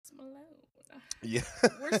Yeah.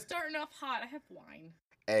 We're starting off hot. I have wine.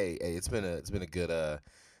 Hey, it's been a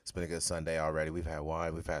good Sunday already. We've had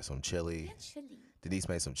wine, we've had some We chili. had chili. Denise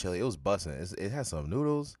made some chili. It was busting. It had some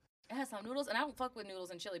noodles. It has some noodles, and I don't fuck with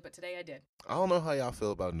noodles and chili, but today I did. I don't know how y'all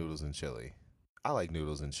feel about noodles and chili. I like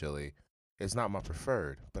noodles and chili. It's not my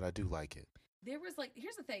preferred, but I do like it. There was like,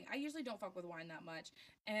 here's the thing. I usually don't fuck with wine that much,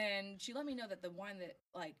 and she let me know that the wine that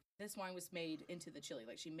like this wine was made into the chili.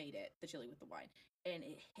 Like she made it the chili with the wine, and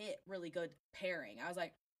it hit really good pairing. I was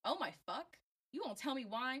like, oh my fuck, you gonna tell me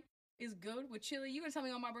wine is good with chili? You gonna tell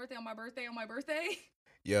me on my birthday, on my birthday, on my birthday?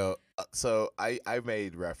 Yo, so I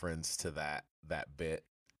made reference to that bit.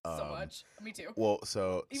 So much. Me too. Well,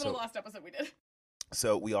 so Even on so the last episode we did.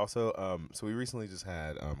 so we also so we recently just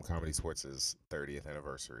had Comedy Sports' 30th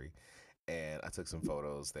anniversary, and I took some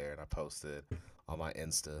photos there and I posted on my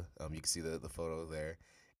Insta. You can see the photo there,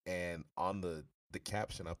 and on the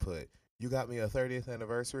caption I put, "You got me a 30th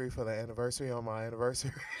anniversary for the anniversary on my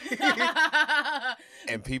anniversary,"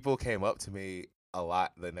 and people came up to me a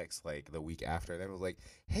lot the week after, and they was like,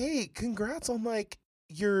 "Hey, congrats on like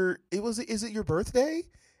your is it your birthday?"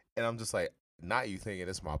 And I'm just like, not you thinking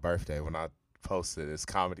it's my birthday when I posted it's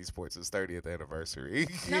Comedy Sports' 30th anniversary.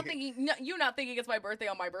 Not thinking, no, you not thinking it's my birthday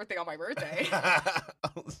on my birthday on my birthday.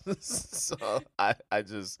 So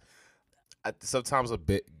sometimes a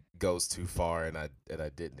bit goes too far, and I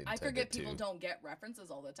didn't intend I forget it to. people don't get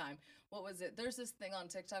references all the time. What was it? There's this thing on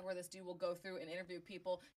TikTok where this dude will go through and interview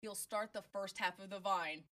people. He'll start the first half of the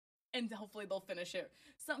vine, and hopefully they'll finish it.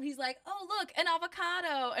 He's like, "Oh look, an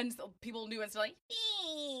avocado," and so people knew it's like,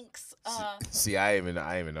 "Thanks." See, I even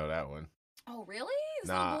know that one. Oh really? This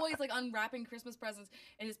Nah. little boy's like unwrapping Christmas presents,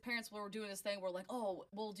 and his parents were doing this thing where like, "Oh,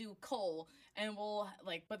 we'll do coal," and we'll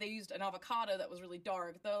like, but they used an avocado that was really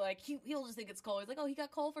dark. They're like, he'll just think it's coal. He's like, "Oh, he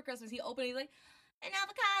got coal for Christmas." He opened it, he's like, "An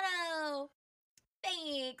avocado."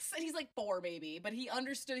 Thanks. And he's like 4 maybe, but he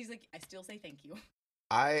understood. He's like, I still say thank you.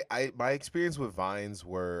 I my experience with Vines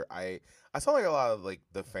were I saw like a lot of like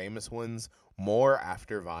the famous ones more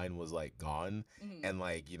after Vine was like gone, and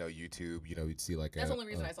like YouTube, you'd see like That's the only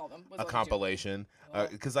reason I saw them. Was a on YouTube. compilation,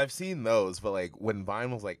 because I've seen those, but like when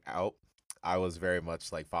Vine was like out, I was very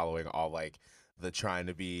much like following all like the trying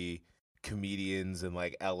to be comedians in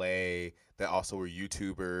like LA that also were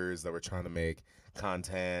YouTubers that were trying to make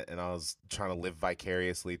content, and I was trying to live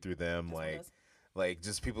vicariously through them. This one does. Like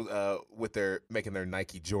just people with their making their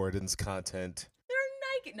Nike Jordans content. They're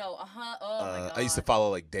Nike. No, Oh my god. I used to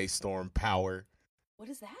follow like Daystorm Power. What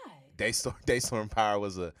is that? Daystorm Power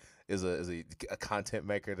was a content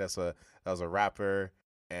maker that was a rapper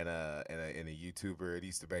and a YouTuber. It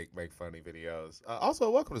used to make funny videos. Also,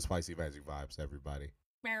 welcome to Spicy Magic Vibes, everybody.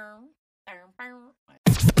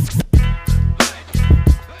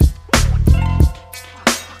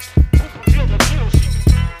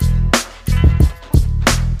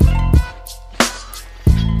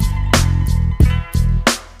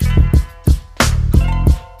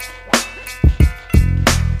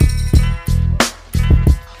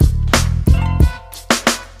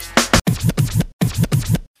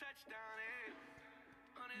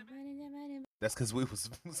 That's because we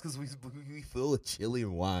full of chili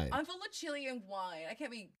and wine. I'm full of chili and wine. I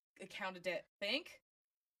can't be accounted to think.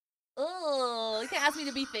 Oh, you can't ask me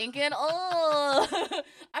to be thinking. Oh,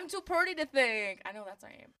 I'm too pretty to think. I know that's I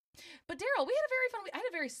am. But Daryl, we had a very fun. I had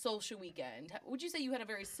a very social weekend. Would you say you had a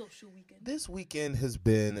very social weekend? This weekend has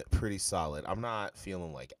been pretty solid. I'm not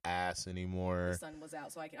feeling like ass anymore. The sun was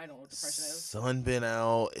out, so I don't know what depression is. Sun been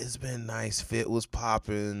out. It's been nice. Fit was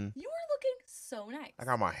popping. You were looking so nice. I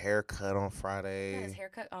got my hair cut on Friday. He got his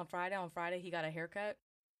haircut on Friday. On Friday, he got a haircut.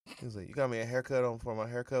 He was like, "You got me a haircut for my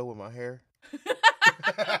haircut with my hair."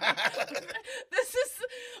 This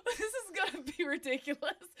is gonna be ridiculous.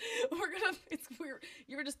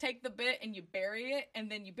 You're gonna just take the bit and you bury it, and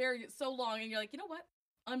then you bury it so long, and you're like, you know what?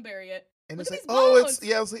 Unbury it. And Look it's at like, these oh,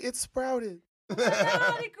 bones. I was like, it's sprouted. Oh my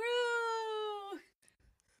God, it grew.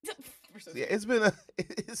 We're so Yeah, it's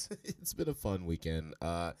been a fun weekend.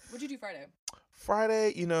 What'd you do Friday?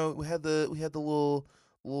 Friday, we had the little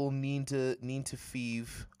need to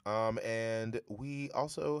feeve, and we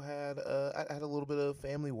also had I had a little bit of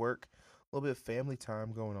family work, a little bit of family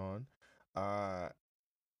time going on.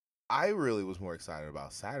 I really was more excited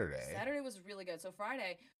about Saturday. Saturday was really good. So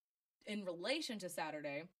Friday, in relation to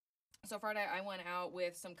Saturday, Friday I went out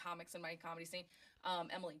with some comics in my comedy scene.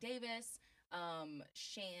 Emily Davis,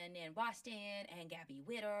 Shannon Boston, and Gabby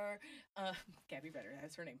Witter. Gabby Witter,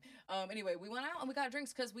 that's her name. Anyway, we went out and we got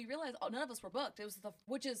drinks because we realized none of us were booked.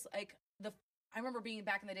 Which is like the I remember being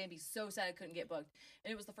back in the day and be so sad I couldn't get booked.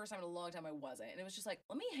 And it was the first time in a long time I wasn't. And it was just like,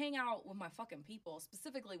 let me hang out with my fucking people,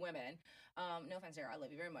 specifically women. No offense, Sarah, I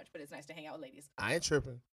love you very much, but it's nice to hang out with ladies. I ain't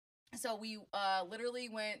tripping. So we literally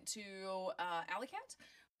went to Alley Cat.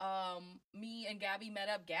 Me and Gabby met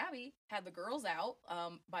up. Gabby had the girls out.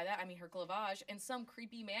 By that I mean her clavage. And some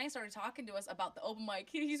creepy man started talking to us about the open mic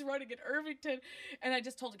he's running in Irvington. And I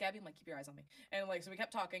just told Gabby, I'm like, keep your eyes on me. And like, so we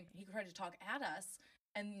kept talking. He tried to talk at us,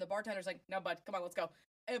 and the bartender's like, no, bud, come on, let's go.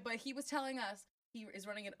 But he was telling us he is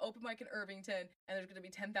running an open mic in Irvington, and there's gonna be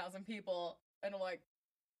 10,000 people. And I'm like,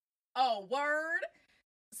 oh, word.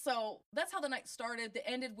 So that's how the night started. It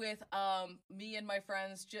ended with me and my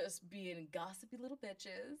friends just being gossipy little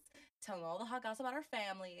bitches, telling all the hot gossip about our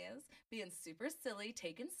families, being super silly,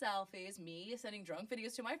 taking selfies, me sending drunk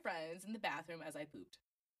videos to my friends in the bathroom as I pooped.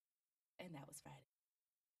 And that was Friday.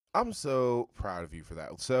 I'm so proud of you for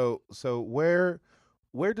that. So where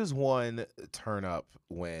does one turn up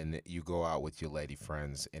when you go out with your lady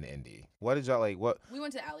friends in Indy? What did y'all like? What? We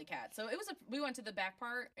went to Alley Cat. So we went to the back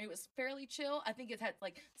part. It was fairly chill. I think it had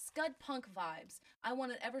like Scud Punk vibes. I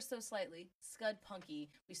wanted ever so slightly Scud Punky.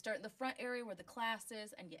 We start in the front area where the class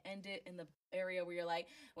is, and you end it in the area where you're like,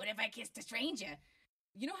 what if I kissed a stranger?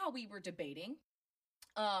 You know how we were debating?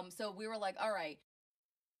 So we were like, all right,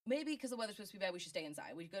 maybe because the weather's supposed to be bad, we should stay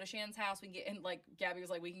inside. We go to Shannon's house. We can get in, like, Gabby was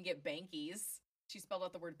like, we can get bankies. She spelled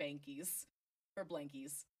out the word bankies for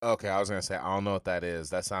blankies. Okay, I was gonna say I don't know what that is.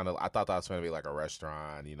 That sounded. I thought that was gonna be like a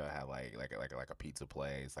restaurant. You know, it had like a pizza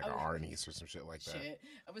place, like an Arnie's or some shit like that. Shit.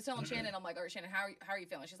 I was telling Shannon, I'm like, all right, Shannon, how are you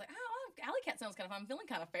feeling? She's like, oh, Alley Cat sounds kind of fun. I'm feeling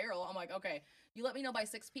kind of feral. I'm like, okay, you let me know by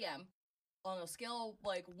 6 p.m. on a scale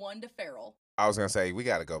like 1 to feral. I was gonna say we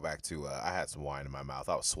got to go back to. I had some wine in my mouth.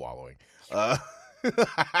 I was swallowing.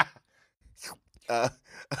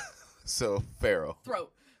 So feral.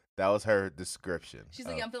 Throat. That was her description. She's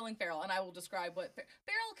like, I'm feeling feral, and I will describe what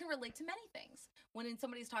feral can relate to many things. When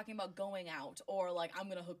somebody's talking about going out, or like, I'm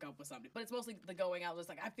gonna hook up with somebody, but it's mostly the going out. Just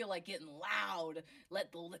like, I feel like getting loud.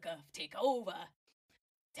 Let the liquor take over.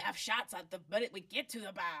 To have shots at the minute we get to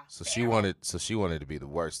the bar. So feral. She wanted to be the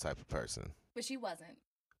worst type of person. But she wasn't.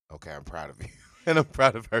 Okay, I'm proud of you. And I'm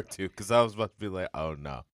proud of her too, because I was about to be like, oh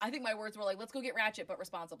no. I think my words were like, let's go get ratchet, but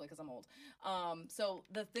responsibly, because I'm old. So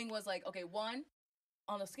the thing was like, okay, 1,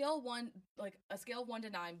 on a scale of 1, like a scale of 1 to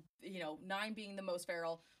 9, 9 being the most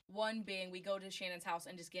feral, 1 being we go to Shannon's house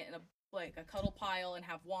and just get in a cuddle pile and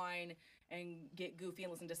have wine and get goofy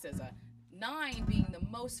and listen to SZA. 9 being the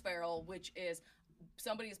most feral, which is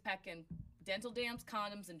somebody's packing dental dams,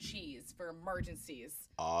 condoms, and cheese for emergencies.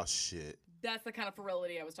 Oh shit. That's the kind of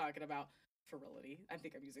ferality I was talking about. Ferality. I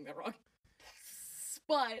think I'm using that wrong.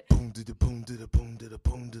 But boom did boom did boom did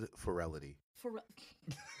boom did ferality. Go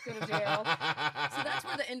to jail. So that's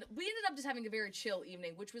where we ended up just having a very chill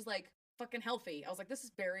evening, which was like fucking healthy. I was like, this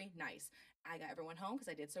is very nice. I got everyone home because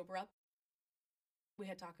I did sober up. We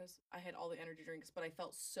had tacos. I had all the energy drinks, but I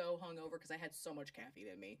felt so hungover because I had so much caffeine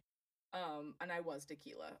in me. And I was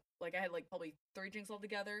tequila. Like I had like probably 3 drinks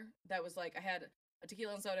altogether. That was like I had a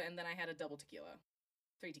tequila and soda, and then I had a double tequila.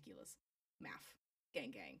 3 tequilas. Math.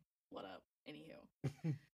 Gang. What up? Anywho.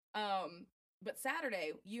 But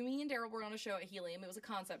Saturday, you, me, and Daryl were on a show at Helium. It was a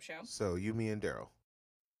concept show. So you, me, and Daryl.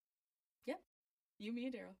 Yeah. You, me,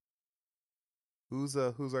 and Daryl. Who's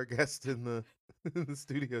our guest in the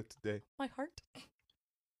studio today? My heart.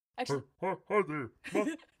 Actually, hi there.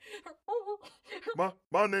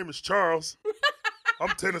 My name is Charles. I'm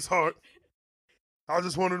Tennis Hart. I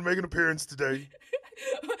just wanted to make an appearance today.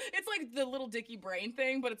 It's like the little Dicky brain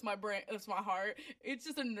thing, but it's my brain. It's my heart. It's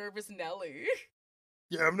just a nervous Nelly.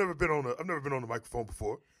 Yeah, I've never been on the microphone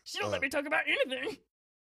before. She don't let me talk about anything.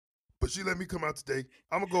 But she let me come out today.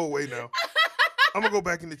 I'm gonna go away now. I'm gonna go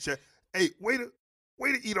back in the chat. Hey, way to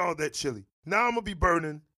eat all that chili. Now I'm gonna be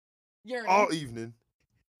burning all evening.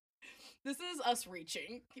 This is us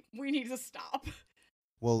reaching. We need to stop.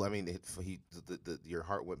 Well, I mean, your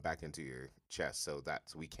heart went back into your chest, so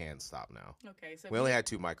we can stop now. Okay, so we only had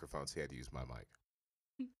 2 microphones. So he had to use my mic.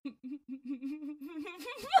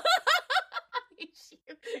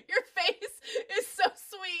 Your face is so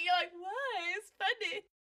sweet. You're like, what? It's funny.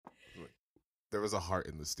 There was a heart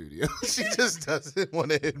in the studio. She just doesn't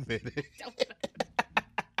want to admit it.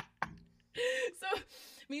 So,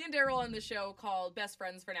 me and Daryl on the show called Best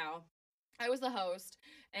Friends for Now. I was the host,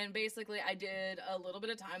 and basically I did a little bit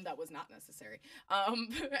of time that was not necessary. I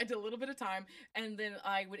did a little bit of time, and then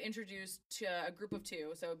I would introduce to a group of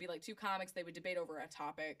 2. So it would be like 2 comics. They would debate over a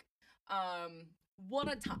topic.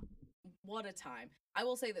 What a time. What a time. I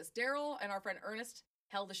will say this. Daryl and our friend Ernest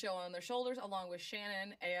held the show on their shoulders along with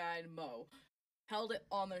Shannon and Mo. held it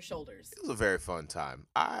on their shoulders. It was a very fun time.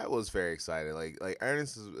 I was very excited. Like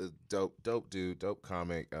Ernest is a dope dude, dope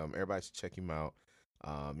comic. Everybody should check him out.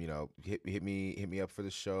 Hit me up for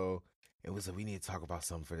the show. It was like, we need to talk about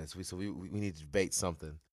something for this. We need to debate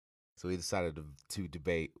something. So we decided to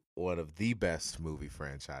debate one of the best movie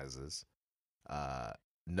franchises.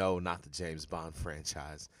 No, not the James Bond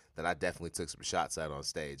franchise that I definitely took some shots at on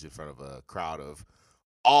stage in front of a crowd of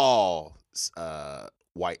all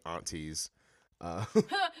white aunties. Oh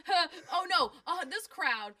no! This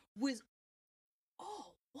crowd was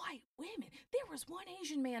all white women. There was one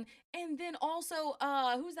Asian man, and then also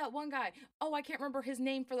who's that one guy? Oh, I can't remember his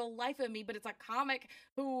name for the life of me, but it's a comic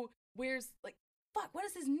who wears what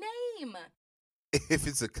is his name? If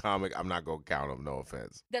it's a comic, I'm not gonna count him. No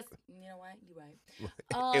offense. You know what? You're right.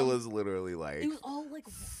 It was literally like it was all like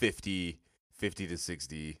 50 to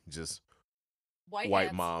 60, just white white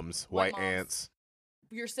aunts, moms, white white moms. aunts.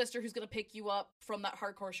 Your sister who's gonna pick you up from that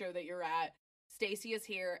hardcore show that you're at. Stacy is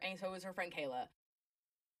here, and so is her friend Kayla.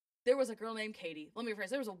 There was a girl named Katie. Let me rephrase.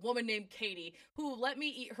 There was a woman named Katie who let me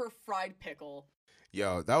eat her fried pickle.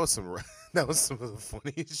 Yo, that was some of the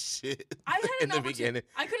funniest shit I had in the beginning.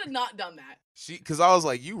 I could have not done that. Because I was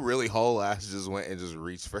like, you really whole ass just went and just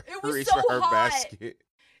reached for her hot. basket.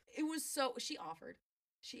 It was so. She offered.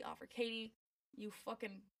 Katie, you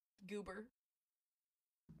fucking goober.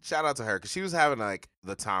 Shout out to her because she was having like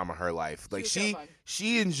the time of her life. Like so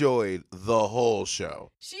she enjoyed the whole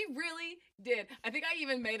show. She really did. I think I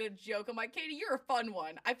even made a joke. I'm like, Katie, you're a fun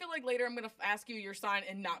one. I feel like later I'm gonna ask you your sign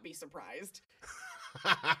and not be surprised.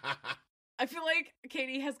 I feel like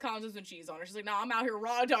Katie has condoms and cheese on her. She's like, no, I'm out here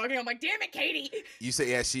raw dogging. I'm like, damn it, Katie. You say,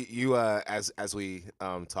 yeah, as we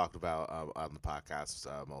talked about on the podcast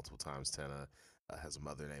multiple times, Tenna has a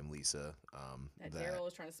mother named Lisa. That Daryl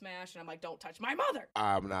is trying to smash, and I'm like, don't touch my mother.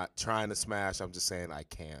 I'm not trying to smash. I'm just saying I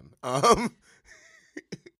can. I'm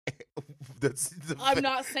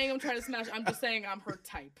not saying I'm trying to smash. I'm just saying I'm her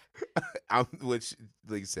type. Which,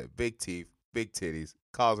 like you said, big teeth, big titties,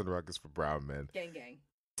 causing ruckus for brown men. Gang.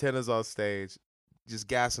 Tenna's on stage, just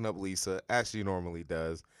gassing up Lisa as she normally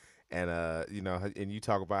does, and and you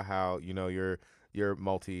talk about how you're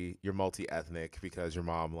multi-ethnic because your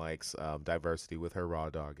mom likes diversity with her raw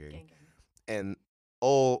dogging, Gang. and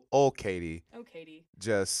old Katie,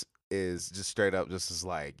 just is just straight up just is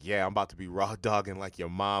like, yeah, I'm about to be raw dogging like your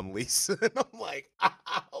mom, Lisa, and I'm like,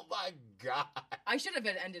 oh my god, I should have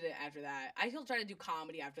ended it after that. I still try to do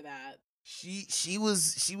comedy after that. She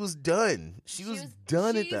was done. She was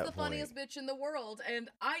done at that point. She's the funniest bitch in the world,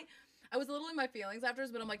 and I was a little in my feelings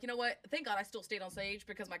afterwards, but I'm like, you know what? Thank God I still stayed on stage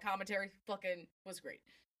because my commentary fucking was great.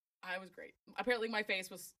 I was great. Apparently my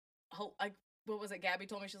face was like, what was it? Gabby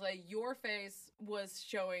told me, she's like, your face was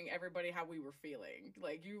showing everybody how we were feeling.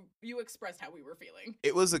 Like you expressed how we were feeling.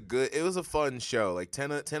 It was a fun show. Like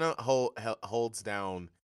Tenna holds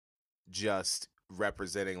down just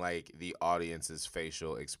representing like the audience's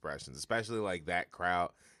facial expressions, especially like that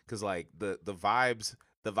crowd, because like the vibes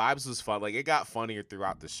was fun. Like it got funnier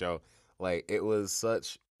throughout the show. Like it was so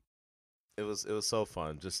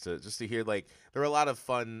fun just to hear. Like there were a lot of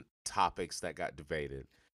fun topics that got debated.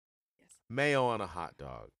 Yes. Mayo on a hot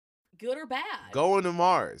dog, good or bad? Going to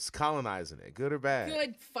Mars, colonizing it, good or bad?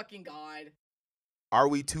 Good fucking God. Are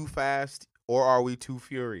we too fast or are we too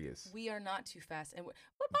furious? We are not too fast. And what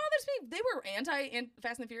bothers me, they were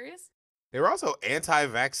anti-Fast and the Furious. They were also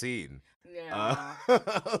anti-vaccine. Yeah.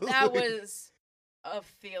 That was a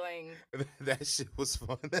feeling. That shit was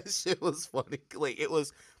fun. That shit was funny. Like it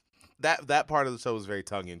was that part of the show was very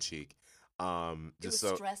tongue-in-cheek. It was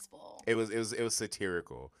stressful. It was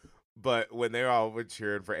satirical. But when they all were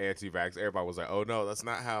cheering for anti-vax, everybody was like, "Oh no, that's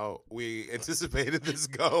not how we anticipated this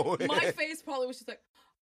going." My face probably was just like,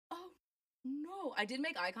 "Oh no!" I did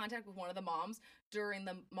make eye contact with one of the moms during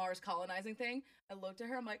the Mars colonizing thing. I looked at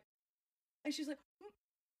her. I'm like, and she's like,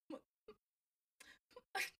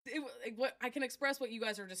 "What I can express what you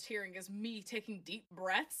guys are just hearing is me taking deep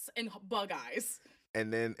breaths and bug eyes."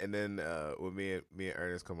 And then when me and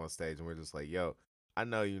Ernest come on stage and we're just like, "Yo, I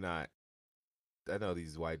know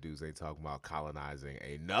these white dudes ain't talking about colonizing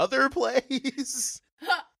another place."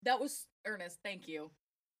 That was Ernest. Thank you,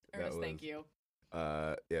 Ernest. Thank you.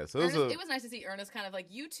 Yeah. So Ernest, it was nice to see Ernest kind of like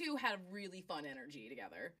you two had really fun energy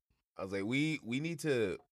together. I was like, we need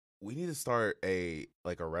to start a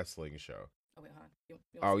wrestling show. Oh wait, hold on.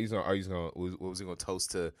 What was he gonna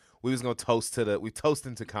toast to? We was gonna toast to we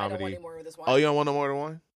toasting to comedy. I don't want any more of this wine. Oh, you don't want no more than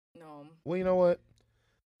one? No. Well, you know what?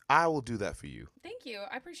 I will do that for you. Thank you.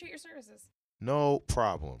 I appreciate your services. No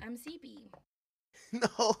problem. I'm sleepy.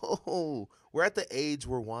 No, we're at the age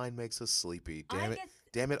where wine makes us sleepy.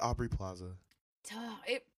 Damn it, Aubrey Plaza.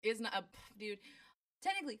 Is not a dude.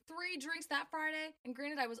 Technically, 3 drinks that Friday, and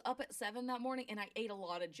granted, I was up at 7 that morning, and I ate a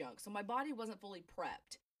lot of junk, so my body wasn't fully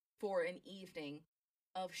prepped for an evening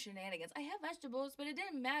of shenanigans. I had vegetables, but it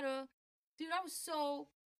didn't matter. Dude, I was so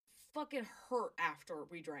fucking hurt after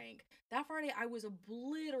we drank. That Friday, I was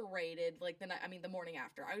obliterated, like, the morning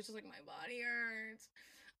after. I was just like, my body hurts.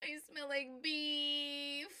 I smell like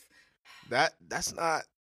beef. That's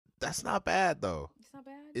not bad though. It's not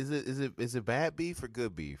bad. Is it bad beef or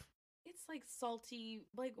good beef? It's like salty,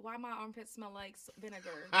 like why my armpits smell like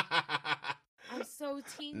vinegar. I'm so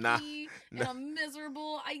tinky and I'm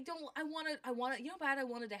miserable. I wanted, you know how bad I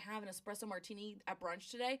wanted to have an espresso martini at brunch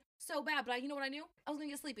today? So bad, but you know what I knew? I was gonna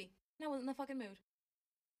get sleepy. And I wasn't in the fucking mood.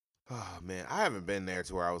 Oh man, I haven't been there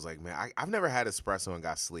to where I was like, man, I've never had espresso and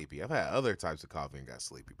got sleepy. I've had other types of coffee and got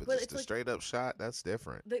sleepy, but just a like, straight up shot, that's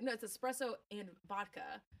different. No, it's espresso and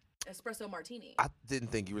vodka. Espresso martini. I didn't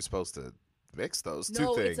think you were supposed to mix those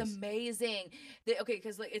two things. No, it's amazing. Okay,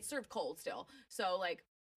 because like it's served cold still. So like,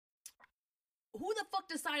 who the fuck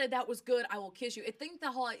decided that was good? I will kiss you. I think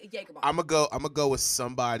the whole Jaeger bomb. I'm gonna go with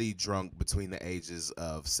somebody drunk between the ages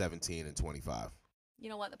of 17 and 25. You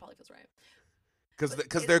know what? That probably feels right.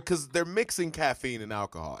 Because they're mixing caffeine and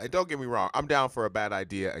alcohol. And don't get me wrong, I'm down for a bad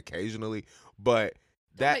idea occasionally, but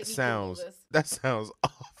that sounds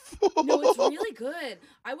awful. No, it's really good.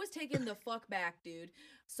 I was taken the fuck back, dude.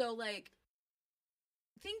 So like,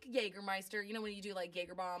 think Jägermeister. You know when you do like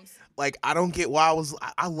Jaeger bombs. Like I don't get why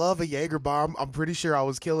I love a Jaeger bomb. I'm pretty sure I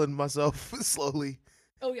was killing myself slowly.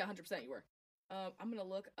 Oh yeah, 100% you were. I'm gonna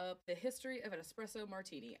look up the history of an espresso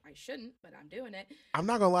martini. I shouldn't, but I'm doing it. I'm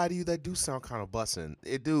not gonna lie to you, that do sound kind of bussin'.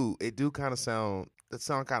 It do kind of sound. It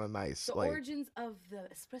sound kind of nice. The origins of the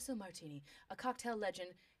espresso martini. A cocktail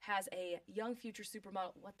legend has a young future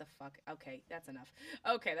supermodel. What the fuck? Okay, that's enough.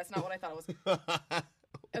 Okay, that's not what I thought it was.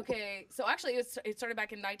 Okay, so actually, it started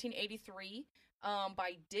back in 1983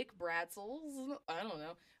 by Dick Bradsels. I don't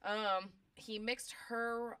know. He mixed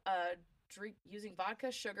her drink using vodka,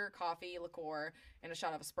 sugar, coffee, liqueur, and a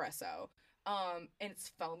shot of espresso. And it's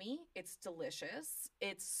foamy, it's delicious,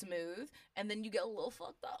 it's smooth, and then you get a little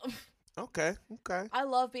fucked up. Okay. I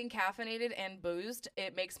love being caffeinated and boozed.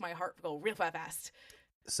 It makes my heart go real fast.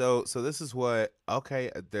 So this is what. Okay,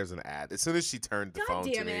 there's an ad. As soon as she turned the phone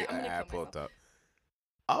to me, an ad pulled up.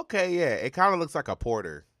 Okay, yeah, it kind of looks like a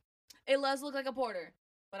porter. It does look like a porter,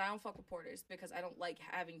 but I don't fuck with porters because I don't like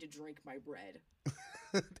having to drink my bread.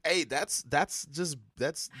 Hey, that's. How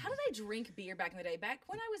did I drink beer back in the day? Back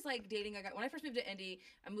when I was like dating a guy, when I first moved to Indy,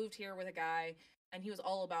 I moved here with a guy, and he was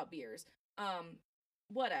all about beers.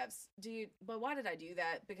 Whatevs, dude. But why did I do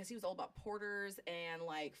that? Because he was all about porters and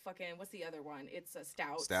like fucking what's the other one? It's a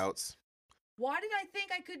stouts. Why did I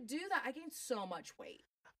think I could do that? I gained so much weight.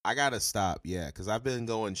 I gotta stop, yeah, because I've been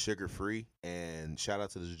going sugar free, and shout out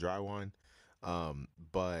to this dry wine.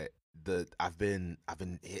 But I've been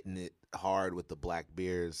hitting it hard with the black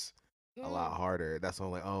beers a lot harder. That's why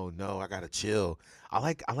I'm like, oh no, I gotta chill. I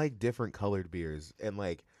like different colored beers, and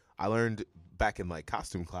like I learned back in like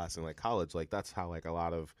costume class in like college, like that's how like a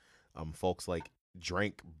lot of folks like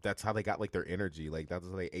drank. That's how they got like their energy. Like that's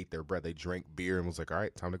how they ate their bread. They drank beer and was like, all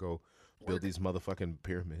right, time to go build these motherfucking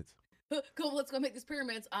pyramids. Cool, let's go make these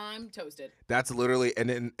pyramids. I'm toasted. That's literally,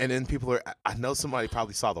 and then people are. I know somebody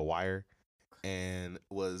probably saw The Wire, and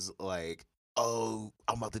was like, "Oh,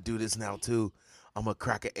 I'm about to do this now too. I'm gonna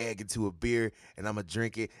crack an egg into a beer, and I'm gonna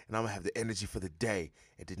drink it, and I'm gonna have the energy for the day."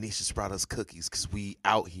 And Denisha just brought us cookies because we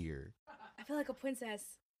out here. I feel like a princess.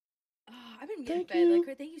 Oh, I've been getting fed.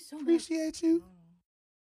 Like, thank you so much. Appreciate you. Oh.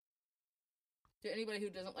 To anybody who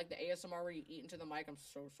doesn't like the ASMR where you eat into the mic, I'm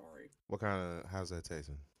so sorry. How's that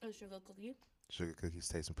tasting? A sugar cookie. Sugar cookies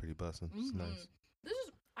tasting pretty bussin'. Mm-hmm. It's nice.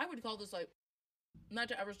 I would call this like, not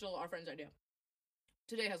to ever steal our friend's idea.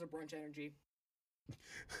 Today has a brunch energy.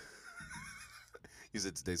 You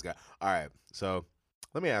said today's guy. All right, so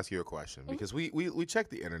let me ask you a question, because we checked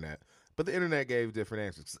the internet, but the internet gave different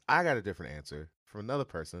answers. I got a different answer from another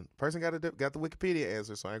person. Person got the Wikipedia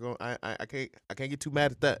answer, so I can't get too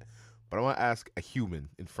mad at that. But I want to ask a human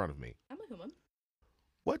in front of me. I'm a human.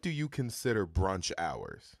 What do you consider brunch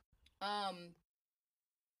hours? 10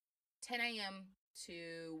 a.m.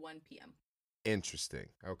 to 1 p.m. Interesting.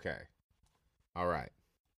 Okay. All right.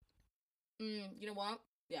 You know what?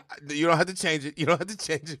 Yeah. You don't have to change it. You don't have to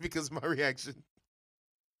change it because of my reaction.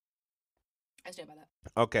 I stand by that.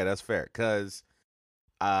 Okay, that's fair. Because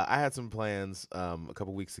I had some plans a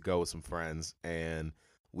couple weeks ago with some friends, and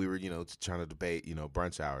we were, trying to debate,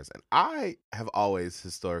 brunch hours. And I have always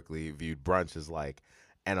historically viewed brunch as like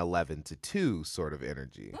an 11 to 2 sort of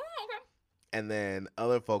energy. Oh, okay. And then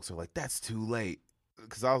other folks are like, that's too late.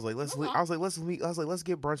 because I was like, let's meet. I was like, let's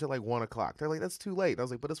get brunch at like 1:00. They're like, that's too late. I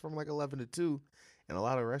was like, but it's from like 11 to 2, and a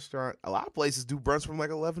lot of places do brunch from like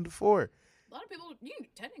 11 to 4. A lot of people, you can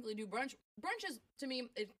technically do brunch. Brunch is, to me,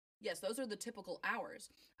 yes, those are the typical hours.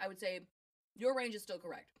 I would say your range is still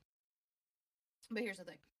correct. But here's the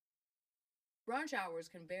thing. Brunch hours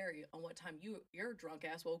can vary on what time your drunk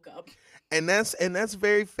ass woke up. And that's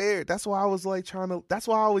very fair. That's why I was like that's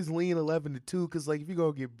why I always lean 11 to 2, because like if you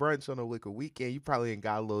go get brunch on a weekend, you probably ain't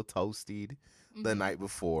got a little toasted the night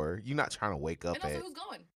before. You're not trying to wake up and also, who's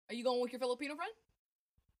going? Are you going with your Filipino friend?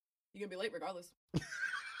 You're gonna be late regardless.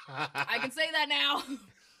 I can say that now.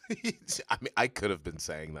 I mean, I could have been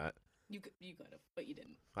saying that. You could have, but you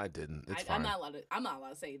didn't. I didn't. It's fine. I'm not allowed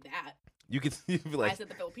to say that. You could be like, I said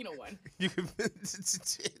the Filipino one. You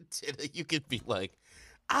could be like,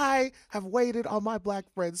 I have waited on my black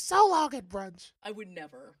friend so long at brunch. I would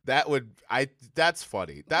never. That's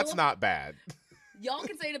funny. That's not bad. Y'all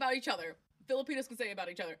can say it about each other. Filipinos can say it about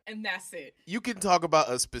each other, and that's it. You can talk about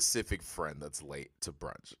a specific friend that's late to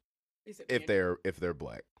brunch. If they're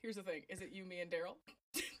black. Here's the thing: is it you, me, and Daryl?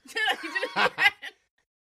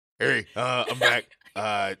 Hey, I'm back.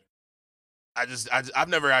 I've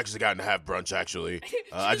never actually gotten to have brunch. Actually,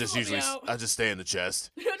 I just stay in the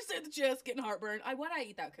chest. I just stay in the chest, getting heartburn. Why'd I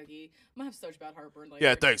eat that cookie? I'm gonna have such bad heartburn. Later.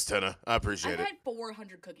 Yeah, thanks, Tenna. I appreciate it. I had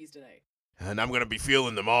 400 cookies today, and I'm gonna be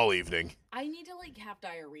feeling them all evening. I need to have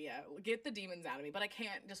diarrhea, get the demons out of me, but I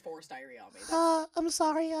can't just force diarrhea on me. I'm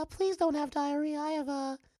sorry. Please don't have diarrhea. I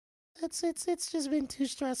have It's just been too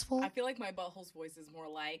stressful. I feel like my butthole's voice is more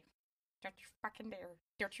like, don't you fucking dare.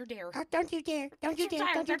 Don't you dare. Don't you dare. Don't you dare.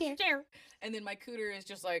 Don't you dare. And then my cooter is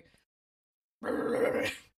just like,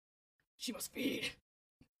 she must feed.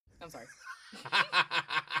 I'm sorry.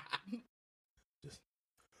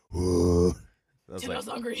 I was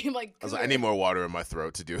hungry. I'm like, I was like, I need more water in my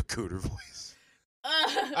throat to do a cooter voice.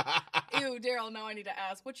 Ew, Daryl, now I need to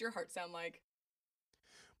ask, what's your heart sound like?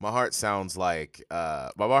 My heart sounds like,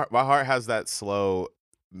 my heart has that slow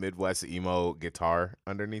Midwest emo guitar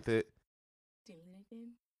underneath it.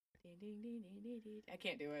 I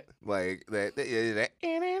can't do it. Like that.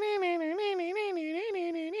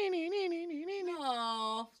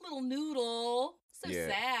 Oh, little noodle. So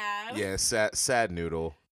sad. Yeah, sad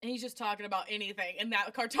noodle. And he's just talking about anything, and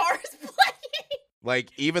that guitar is playing.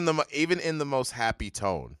 Like even in the most happy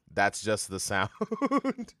tone, that's just the sound.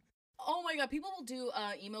 Oh my god, people will do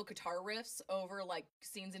emo guitar riffs over like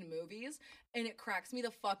scenes in movies, and it cracks me the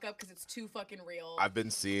fuck up because it's too fucking real. I've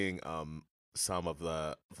been seeing some of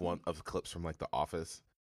the clips from like The Office,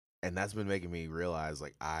 and that's been making me realize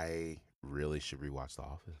like I really should rewatch The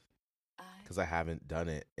Office because I haven't done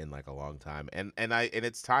it in like a long time, and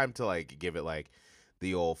it's time to like give it like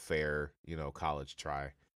the old fair college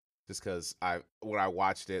try. Just because when I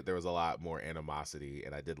watched it, there was a lot more animosity,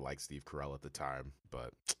 and I did like Steve Carell at the time,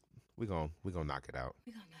 but we gonna knock it out.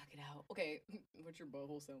 We gonna knock it out. Okay, what's your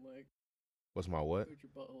butthole sound like? What's my what? What's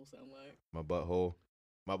your butthole sound like? My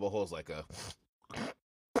butthole's like a.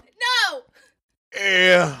 No.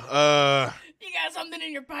 Yeah. You got something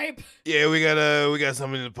in your pipe. Yeah, we got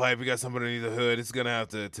something in the pipe. We got something underneath the hood. It's gonna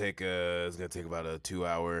take about a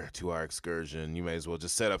 2-hour excursion. You may as well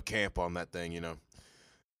just set up camp on that thing,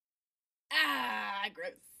 Ah,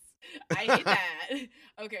 gross. I hate that.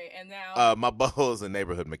 Okay, and now my butthole is a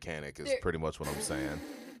neighborhood mechanic. Is pretty much what I'm saying.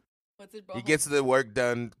 What's his butthole? He gets the work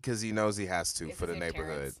done because he knows he has to for the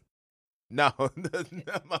neighborhood. No, my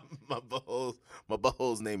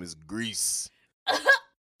butthole's name is Grease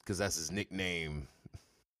because that's his nickname.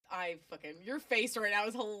 Your face right now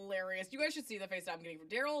is hilarious. You guys should see the face that I'm getting from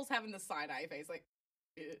Daryl's having the side-eye face like.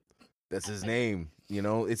 That's his name.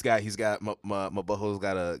 He's got my butthole's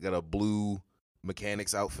got a blue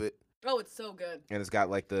mechanics outfit. Oh, it's so good. And it's got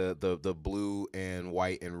like the blue and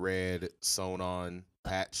white and red sewn on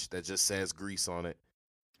patch that just says Grease on it.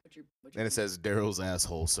 And it says Daryl's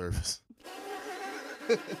asshole service.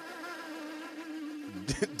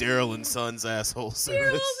 Daryl and Son's asshole service.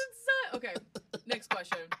 Daryl and Son. Okay, next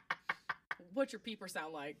question. What's your peeper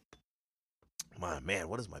sound like? My man,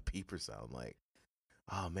 what does my peeper sound like?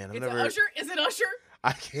 Oh man, I've It's never. Usher? Is it Usher?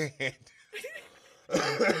 I can't.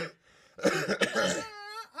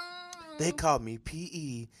 They call me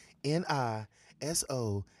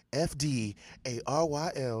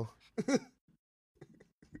PENISOFDARYL.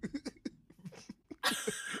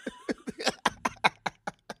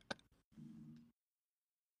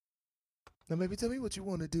 Now, maybe tell me what you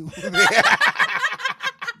want to do. Bruh,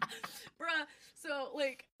 so,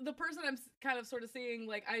 like, the person I'm kind of sort of seeing,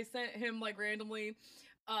 like, I sent him, like, randomly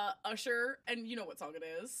Usher, and you know what song it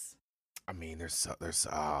is. I mean, there's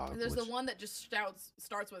the one that just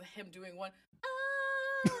starts with him doing one.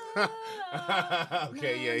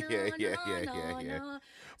 Okay, yeah.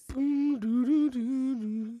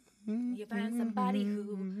 You find somebody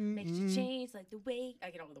who makes you change like the way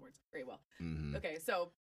I get all the words very well. Mm-hmm. Okay,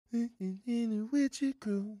 so All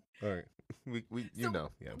right, we you So,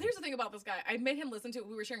 know, yeah. here's the thing about this guy. I made him listen to it.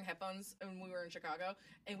 We were sharing headphones when we were in Chicago,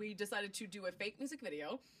 and we decided to do a fake music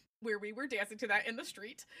video where we were dancing to that in the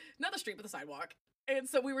street. Not the street, but the sidewalk. And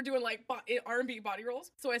so we were doing like R&B body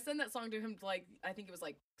rolls. So I sent that song to him like, I think it was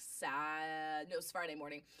like it was Friday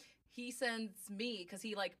morning. He sends me, because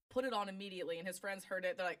he like put it on immediately, and his friends heard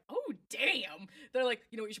it. They're like, oh, damn. They're like,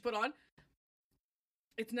 you know what you should put on?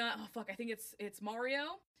 It's not, oh fuck, I think it's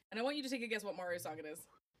Mario. And I want you to take a guess what Mario song it is.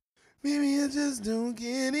 Maybe I just don't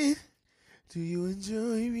get it. Do you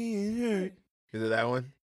enjoy being hurt? Is it that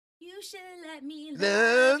one? You should let me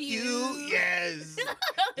Love you. Yes.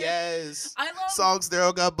 Yes. I love Songs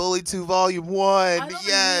Daryl Got Bullied 2 Volume 1. I love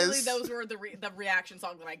Yes. immediately those were the reaction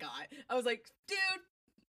song that I got. I was like, dude,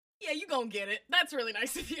 yeah, you gonna get it. That's really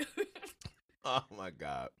nice of you. Oh my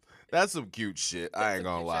God. That's some cute shit. I ain't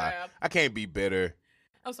gonna lie. I can't be bitter.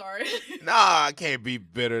 I'm sorry. Nah, I can't be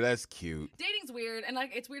bitter. That's cute. Dating's weird, and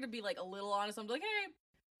like it's weird to be like a little honest. I'm like, hey,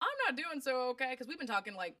 I'm not doing so okay, because we've been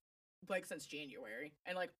talking like since January,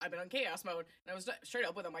 and like I've been on chaos mode, and I was straight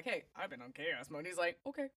up with him like, hey, I've been on chaos mode. And he's like,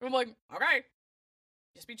 okay. And I'm like, okay,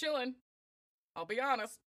 just be chilling. I'll be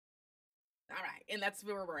honest. All right, and that's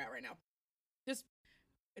where we're at right now. Just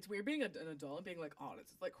it's weird being an adult and being like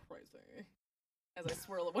honest. It's like crazy. As I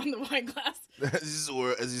swirl the wine glass. As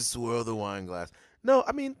you swirl the wine glass. No,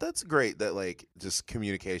 I mean, that's great that, like, just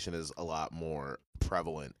communication is a lot more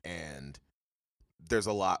prevalent, and there's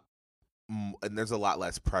a lot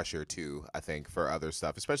less pressure, too, I think, for other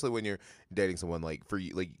stuff, especially when you're dating someone, like, for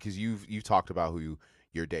you, like, because you've talked about who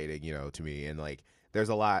you're dating, you know, to me, and, like, there's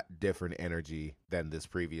a lot different energy than this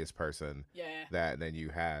previous person than you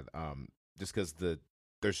had, just because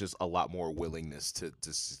there's just a lot more willingness to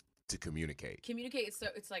communicate. So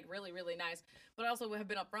it's like really, really nice. But I also have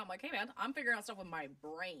been upfront, like, hey man, I'm figuring out stuff with my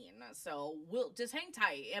brain. So we'll just hang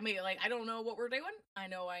tight. I mean, like, I don't know what we're doing. I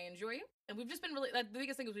know I enjoy you. And we've just been really, the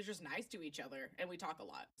biggest thing is we're just nice to each other. And we talk a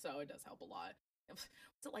lot. So it does help a lot. What's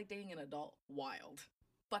it like dating an adult? Wild.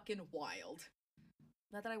 Fucking wild.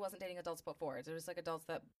 Not that I wasn't dating adults before. It was like adults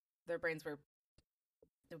that their brains were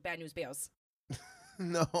bad news bears.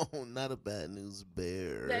 No, not a bad news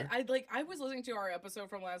bear. I was listening to our episode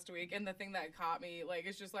from last week, and the thing that caught me, like,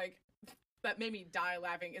 it's just like that made me die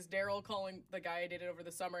laughing is Daryl calling the guy I dated over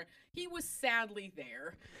the summer. He was sadly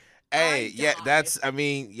there. Hey, yeah, that's, I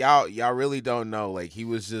mean, y'all really don't know. Like, he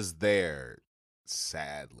was just there,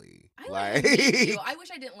 sadly. I wish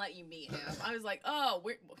I didn't let you meet him. I was like, oh,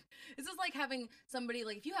 this is like having somebody,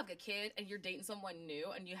 like, if you have a kid and you're dating someone new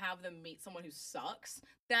and you have them meet someone who sucks.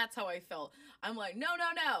 That's how I felt. I'm like, no.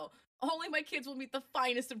 Only my kids will meet the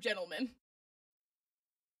finest of gentlemen.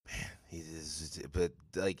 Man, he is, but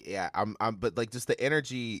like, yeah, but like, just the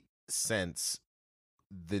energy sense,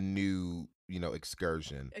 the new, you know,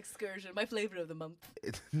 excursion, my flavor of the month.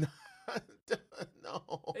 It's not,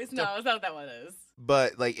 no, it's not what that one is.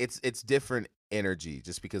 But like, it's different energy,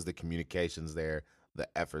 just because the communication's there, the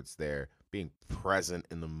effort's there, being present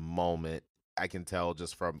in the moment. I can tell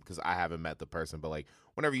just from, because I haven't met the person, but like,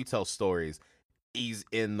 whenever you tell stories, he's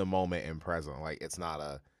in the moment and present. Like, it's not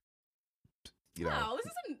a, you know. Wow,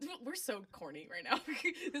 we're so corny right now.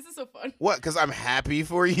 This is so fun. What? Because I'm happy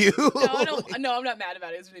for you. No, I'm not mad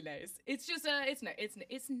about it. It's really nice. It's just it's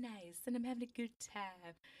nice, and I'm having a good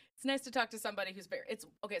time. It's nice to talk to somebody who's it's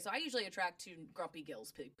okay. So I usually attract to grumpy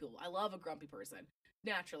gills people. I love a grumpy person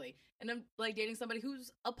naturally, and I'm like dating somebody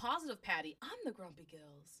who's a positive Patty. I'm the grumpy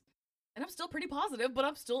gills, and I'm still pretty positive, but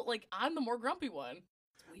I'm still like I'm the more grumpy one.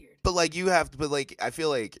 It's weird. But like I feel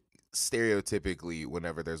like stereotypically,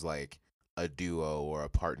 whenever there's like a duo or a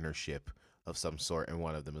partnership of some sort, and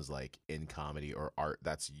one of them is like in comedy or art,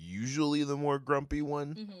 that's usually the more grumpy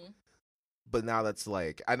one. Mm-hmm. But now that's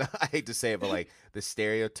like, I hate to say it, but like the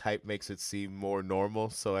stereotype makes it seem more normal,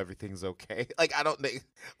 so everything's okay. Like, I don't think,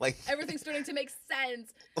 like, everything's starting to make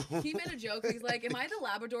sense. He made a joke. He's like, "Am I the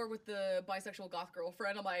Labrador with the bisexual goth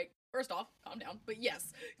girlfriend?" I'm like, first off, calm down. But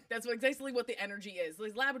yes, that's exactly what the energy is.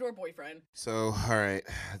 Like, Labrador boyfriend. So, all right,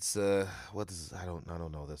 it's I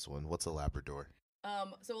don't know this one. What's a Labrador?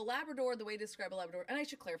 So a Labrador, the way to describe a Labrador, and I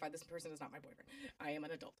should clarify, this person is not my boyfriend. I am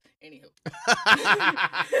an adult. Anywho.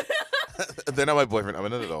 They're not my boyfriend. I'm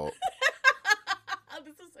an adult.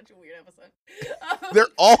 This is such a weird weird episode. They're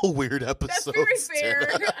all weird episodes. That's very fair.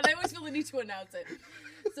 And I always feel the need to announce it.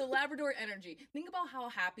 So Labrador energy. Think about how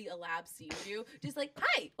happy a lab sees you. Just like,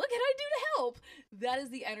 hi, what can I do to help? That is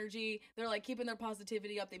the energy. They're like keeping their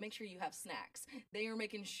positivity up. They make sure you have snacks. They are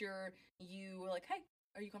making sure you are like, hey,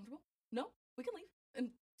 are you comfortable? No, we can leave. And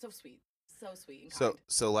so sweet. So sweet and kind.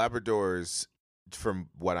 So Labradors, from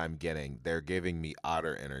what I'm getting, they're giving me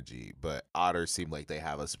otter energy, but otters seem like they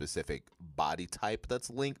have a specific body type that's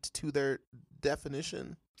linked to their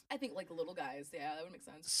definition. I think like little guys, yeah, that would make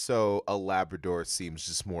sense. So a Labrador seems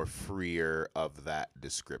just more freer of that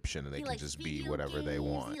description, and they can just be whatever they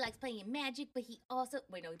want. He likes playing Magic, but he also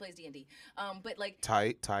he plays D&D. But like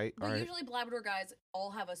tight. But All right. usually Labrador guys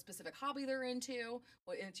all have a specific hobby they're into.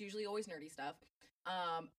 It's usually always nerdy stuff.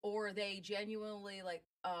 Or they genuinely like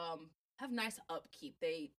have nice upkeep.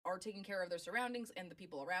 They are taking care of their surroundings and the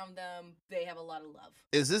people around them. They have a lot of love.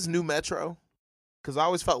 Is this new Metro? Because I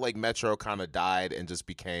always felt like Metro kind of died and just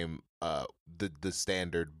became the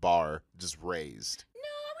standard bar just raised. No,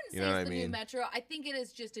 I wouldn't say it's the new Metro. I think it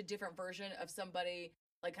is just a different version of somebody,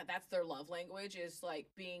 like that's their love language, is like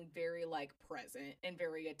being very like present and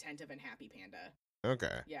very attentive and happy panda.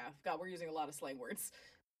 Okay. Yeah, God, we're using a lot of slang words.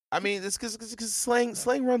 I mean, it's because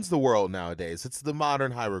slang runs the world nowadays. It's the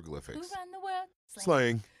modern hieroglyphics. Who run the world?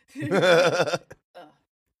 Slang.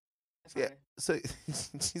 Yeah. So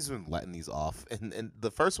she's been letting these off, and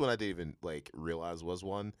the first one I didn't even like realize was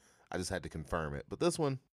one. I just had to confirm it, but this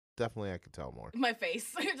one definitely I could tell more. My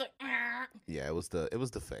face. It's like, Argh. Yeah, it was the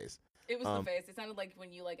face. It was the face. It sounded like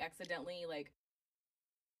when you like accidentally like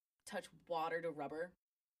touch water to rubber.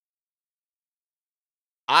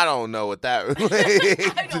 I don't know what that.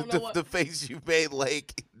 I don't know what the face you made,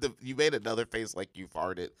 like you made another face like you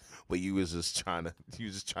farted, but you was just trying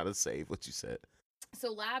to save what you said.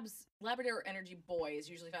 So Labrador energy boys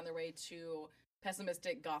usually find their way to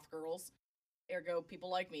pessimistic goth girls, ergo people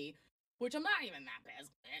like me, which I'm not even that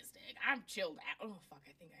pessimistic. I'm chilled out. Oh fuck,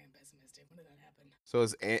 I think I am pessimistic. When did that happen? So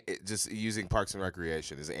just using Parks and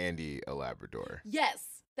Recreation, is Andy a Labrador?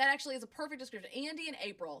 Yes, that actually is a perfect description. Andy and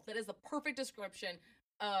April, that is the perfect description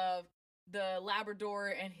of the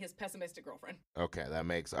Labrador and his pessimistic girlfriend. Okay, that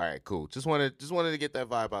makes all right. Cool. Just wanted to get that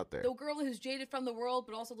vibe out there. The girl who's jaded from the world,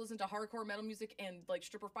 but also listens to hardcore metal music and like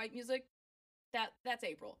stripper fight music. That's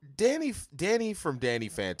April. Danny from Danny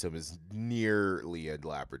Phantom is nearly a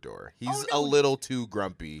Labrador. He's no. a little too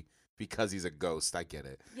grumpy because he's a ghost. I get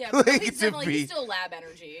it. Yeah, but he's still lab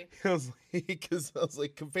energy. I was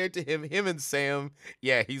like, compared to him and Sam,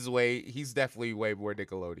 yeah, he's definitely way more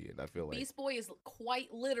Nickelodeon. I feel like Beast Boy is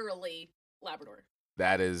quite literally Labrador.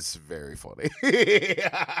 That is very funny.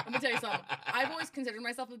 Let me tell you something. I've always considered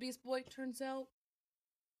myself a Beast Boy. Turns out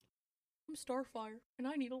I'm Starfire, and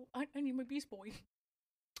I need my Beast Boy.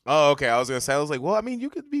 Oh, okay. I was like, well, I mean, you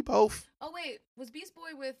could be both. Oh wait, was Beast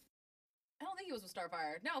Boy with? I don't think he was with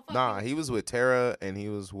Starfire. No, fuck. Nah, he was with Terra and he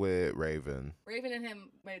was with Raven. Raven and him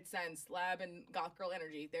made sense. Lab and Goth Girl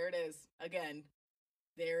energy. There it is again.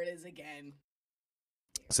 There it is again.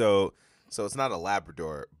 So it's not a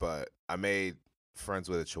Labrador, but I made friends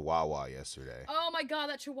with a Chihuahua yesterday. Oh my god,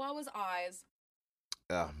 that Chihuahua's eyes.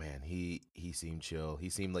 Oh man, he seemed chill. He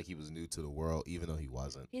seemed like he was new to the world, even though he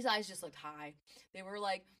wasn't. His eyes just looked high. They were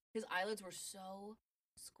like, his eyelids were so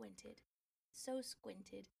squinted,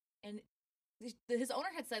 and his owner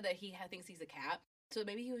had said that he thinks he's a cat, so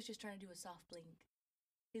maybe he was just trying to do a soft blink.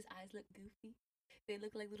 His eyes look goofy. They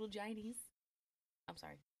look like little ginies. I'm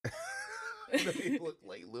sorry. They look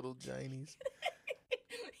like little ginies.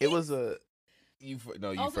 It was a. You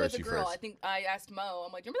also, first. As a girl, I think I asked Mo.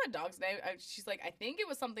 I'm like, remember that dog's name? She's like, I think it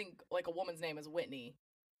was something like a woman's name is Whitney.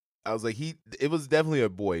 I was like, it was definitely a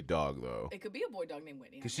boy dog though. It could be a boy dog named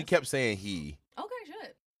Whitney. Because she kept saying he. Okay,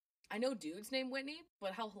 shit. I know dudes named Whitney,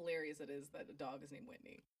 but how hilarious it is that a dog is named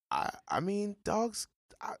Whitney. I mean, dogs.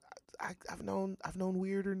 I've known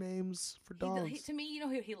weirder names for dogs. To me, you know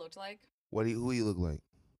who he looked like? Who he look like?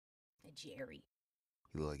 A Jerry.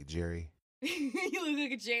 He look like a Jerry. He looks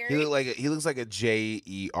like a Jerry. He looks like a Jeri.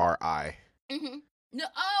 Mm-hmm. No,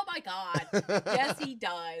 oh my god. Yes, he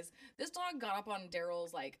does. This dog got up on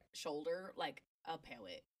Daryl's like shoulder like a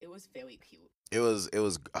poet. It was very cute. It was.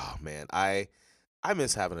 Oh man, I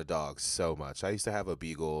miss having a dog so much. I used to have a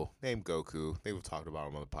beagle named Goku. We've talked about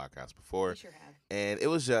him on the podcast before. You sure have. And it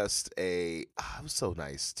was just it was so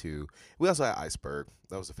nice too. We also had Iceberg.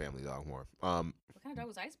 That was a family dog more. What kind of dog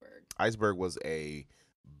was Iceberg? Iceberg was a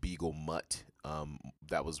beagle mutt.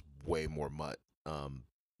 That was way more mutt. And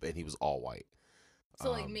he was all white. So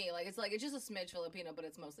like me, like it's just a smidge Filipino, but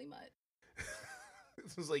it's mostly mutt.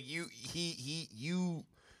 It was like you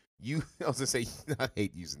I was gonna say, I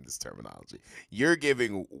hate using this terminology. You're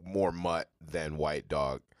giving more mutt than white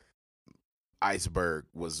dog. Iceberg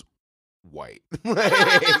was white. Like,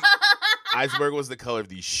 Iceberg was the color of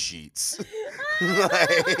these sheets. I love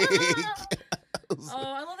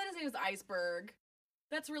that his name is Iceberg.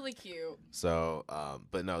 That's really cute. So,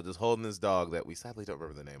 but no, just holding this dog that we sadly don't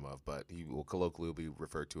remember the name of, but he will colloquially be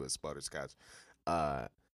referred to as Butterscotch.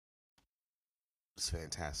 It's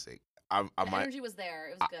fantastic. The energy was there.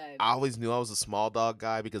 It was good. I always knew I was a small dog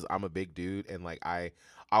guy because I'm a big dude, and like I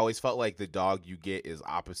always felt like the dog you get is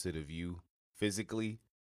opposite of you physically,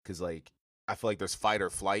 because like I feel like there's fight or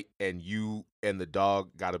flight, and you and the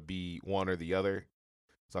dog got to be one or the other.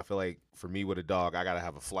 So I feel like for me with a dog, I gotta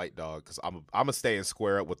have a flight dog because I'm gonna stay and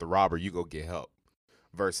square up with the robber. You go get help.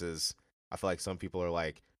 Versus, I feel like some people are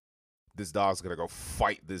like, this dog's gonna go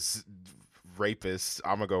fight this rapist.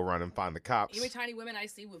 I'm gonna go run and find the cops. You know tiny women I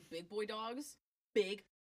see with big boy dogs? Big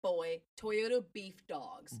boy Toyota beef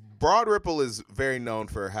dogs. Broad Ripple is very known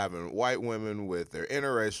for having white women with their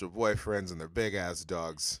interracial boyfriends and their big ass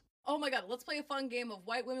dogs. Oh my god, let's play a fun game of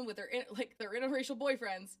white women with their interracial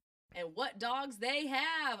boyfriends and what dogs they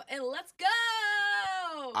have, and let's go!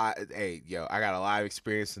 I got a lot of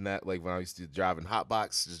experience in that. Like when I used to drive in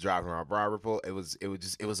Hotbox, just driving around Broad Ripple, it was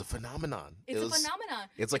a phenomenon. It's a phenomenon.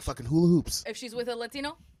 It's like fucking hula hoops. If she's with a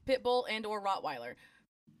Latino, pit bull and or Rottweiler,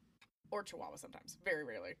 or Chihuahua sometimes, very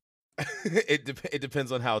rarely. It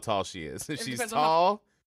depends on how tall she is. If she's tall,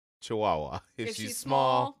 Chihuahua. If she's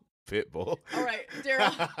small, pit bull. All right,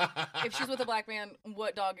 Daryl. If she's with a black man,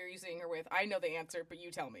 what dog are you seeing her with? I know the answer, but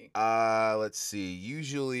you tell me. Let's see.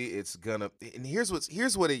 Usually it's gonna, and here's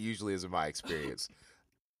what it usually is in my experience.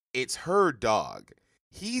 It's her dog.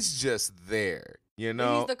 He's just there, you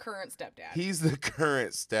know. He's the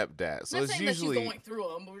current stepdad. So I'm not it's saying usually that she's going through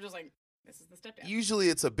them, but we're just like, this is the stepdad. Usually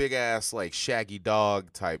it's a big ass like shaggy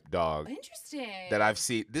dog type dog. Interesting. That I've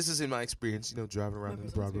seen. This is in my experience, driving around in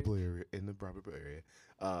the Broad Ripple area.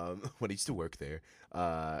 When I used to work there,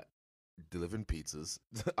 delivering pizzas.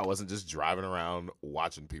 I wasn't just driving around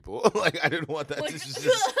watching people. Like I didn't want that.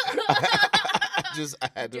 I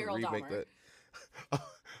had to Daryl remake Dahmer. that.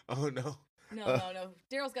 Oh no. No.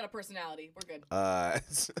 Daryl's got a personality. We're good.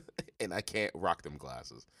 And I can't rock them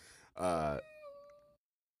glasses.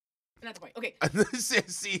 Not the point. Okay.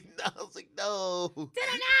 See, I was like, no. No.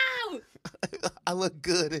 I look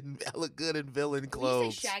good in villain clothes. When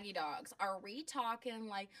you say shaggy dogs, are we talking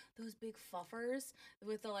like those big fuffers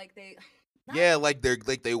with the like they? Yeah, like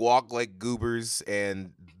they walk like goobers,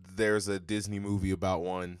 and there's a Disney movie about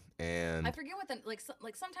one, and I forget what the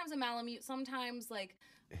like sometimes a Malamute, sometimes like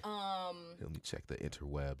let me check the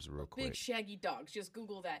interwebs real quick. Big shaggy dogs. Just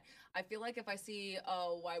Google that. I feel like if I see a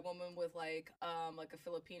white woman with like a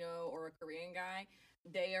Filipino or a Korean guy,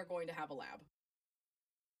 they are going to have a lab.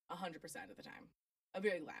 100% of the time, a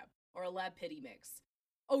big lab or a lab pity mix.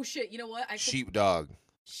 Oh shit! You know what? Sheepdog.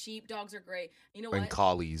 Sheepdogs are great. You know what? And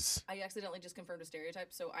collies. I accidentally just confirmed a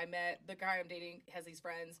stereotype. So I met the guy I'm dating has these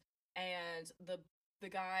friends, and the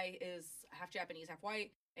guy is half Japanese, half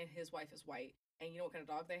white, and his wife is white. And you know what kind of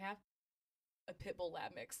dog they have? A pit bull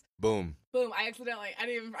lab mix. Boom. I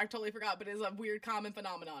totally forgot, but it's a weird common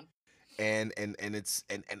phenomenon. And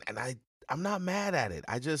I'm not mad at it.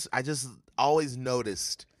 I just always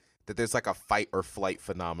noticed that there's like a fight or flight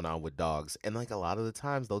phenomenon with dogs, and like a lot of the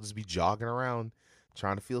times they'll just be jogging around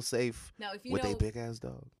trying to feel safe. Now, if you with know a big ass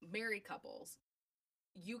dog, married couples,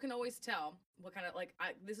 you can always tell what kind of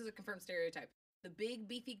this is a confirmed stereotype. The big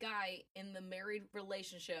beefy guy in the married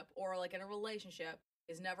relationship or like in a relationship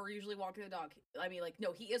is never usually walking the dog. I mean, like,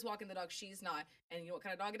 no, he is walking the dog, she's not. And you know what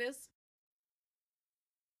kind of dog it is?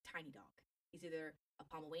 Tiny dog. He's either a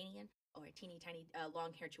Pomeranian or a teeny tiny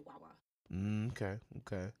long-haired Chihuahua. Okay.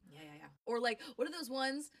 Yeah. Or like, what are those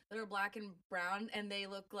ones that are black and brown and they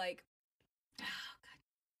look like, oh god,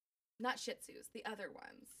 not Shih Tzus, the other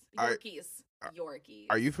ones, Yorkies.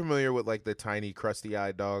 Are you familiar with like the tiny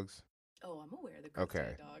crusty-eyed dogs? Oh, I'm aware of the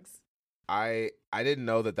crusty-eyed dogs. I didn't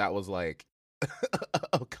know that was like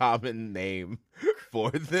a common name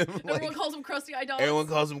for them. Everyone calls them crusty-eyed dogs. Everyone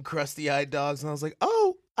calls them crusty-eyed dogs, and I was like,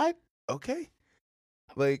 okay.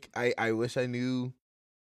 Like I wish I knew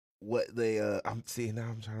what they I'm seeing now.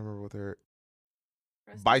 I'm trying to remember what they're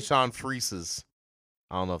Bichon Frises.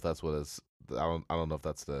 I don't know if that's what it's. I don't know if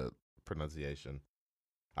that's the pronunciation.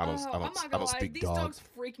 I don't speak these dog. dogs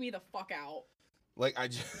freak me the fuck out. Like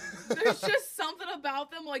there's just something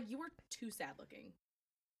about them. Like you were too sad looking.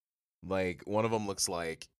 Like one of them looks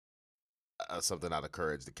like something out of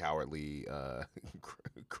Courage the Cowardly,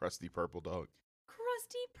 crusty purple dog.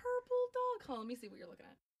 Crusty purple dog. Hold on, let me see what you're looking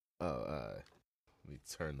at. Oh, let me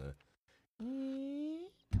turn the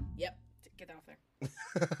Yep. Get that off there.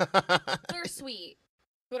 They're sweet.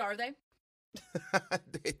 But are they?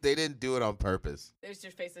 They didn't do it on purpose. Their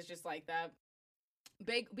face is just like that.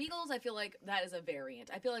 Beagles, I feel like that is a variant.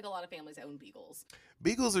 I feel like a lot of families own beagles.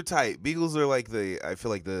 Beagles are tight. Beagles are like I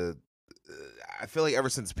feel like ever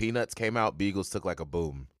since Peanuts came out, Beagles took like a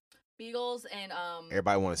boom. Beagles and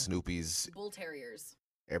everybody wanted Snoopy's. Bull Terriers.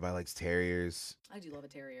 Everybody likes terriers. I do love a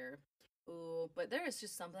terrier. Ooh, but there is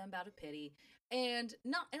just something about a pitty. And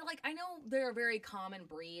like I know they're a very common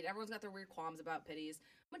breed. Everyone's got their weird qualms about pitties.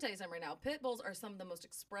 I'm gonna tell you something right now. Pit bulls are some of the most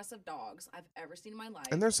expressive dogs I've ever seen in my life.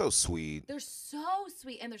 And they're so sweet. They're so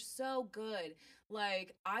sweet and they're so good.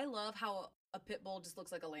 Like, I love how a pit bull just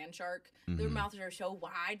looks like a land shark. Mm-hmm. Their mouths are so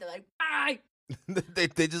wide. They're like, bye.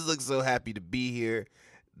 they just look so happy to be here.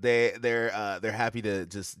 They're happy to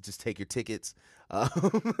just take your tickets.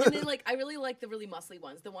 And then like I really like the really muscly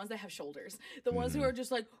ones, the ones that have shoulders, the ones who are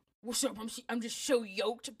just like, what's up? I'm just so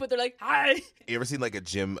yoked, but they're like, hi. You ever seen like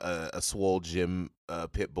a swole gym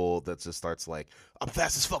pit bull that just starts like, I'm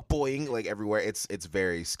fast as fuck boying like everywhere? It's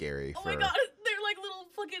very scary. Oh my god, they're like little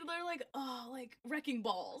fucking, they're like like wrecking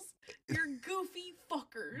balls. You're goofy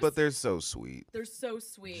fuckers. But they're so sweet. They're so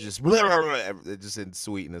sweet. Just blah, blah, blah, blah, just in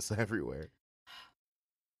sweetness everywhere.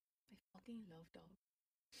 I fucking love dogs.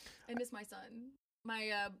 I miss my son.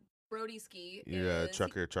 My Brody-ski. Your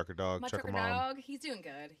trucker dog, my trucker mom. dog. He's doing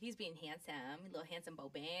good. He's being handsome, little handsome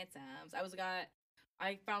Bo Bansoms.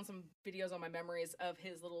 I found some videos on my memories of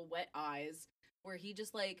his little wet eyes, where he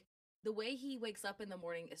just like the way he wakes up in the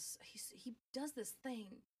morning is he does this thing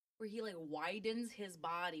where he like widens his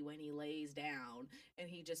body when he lays down, and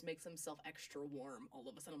he just makes himself extra warm. All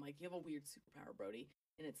of a sudden, I'm like, you have a weird superpower, Brody,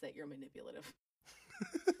 and it's that you're manipulative.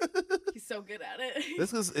 He's so good at it.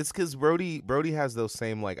 It's because Brody has those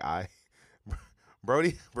same like eye.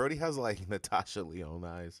 Brody has like Natasha Lyonne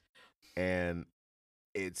eyes, and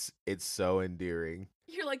it's so endearing.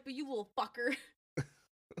 You're like, but you little fucker.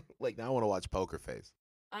 Like, now I want to watch Poker Face.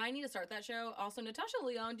 I need to start that show. Also, Natasha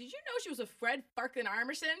Lyonne, did you know she was with Fred fucking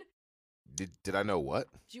Armisen? Did I know what?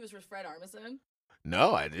 She was with Fred Armisen.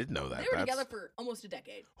 No, I didn't know that. They were together for almost a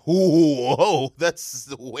decade. Whoa,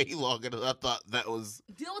 that's way longer than I thought that was.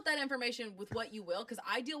 Deal with that information with what you will, because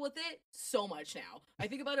I deal with it so much now. I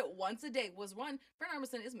think about it once a day. Fred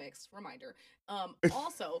Armisen is mixed, reminder.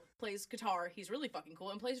 Also plays guitar. He's really fucking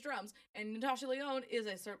cool and plays drums. And Natasha Lyonne is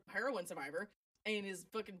a heroin survivor and is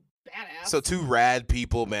fucking badass. So two rad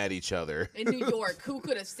people met each other. In New York. Who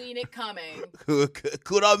could have seen it coming?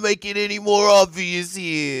 Could I make it any more obvious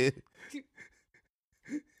here?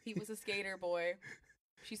 He was a skater boy.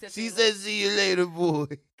 She said, see you later, boy.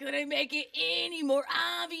 Could I make it any more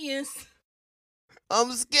obvious?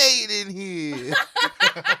 I'm skating here.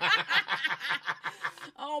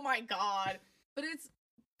 Oh my god. But it's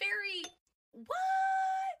very... What?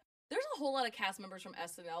 There's a whole lot of cast members from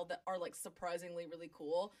SNL that are like surprisingly really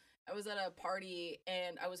cool. I was at a party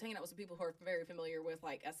and I was hanging out with some people who are very familiar with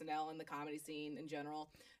like SNL and the comedy scene in general.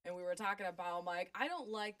 And we were talking about, I'm like, I don't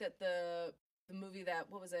like that the movie that,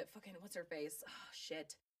 what was it? Fucking, what's her face? Oh,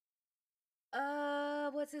 shit.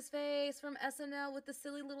 What's his face from SNL with the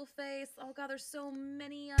silly little face? Oh, God, there's so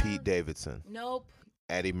many. Pete Davidson. Nope.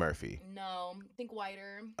 Eddie Murphy. No. Think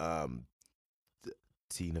whiter.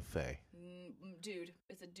 Tina Fey. Dude.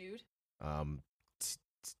 It's a dude.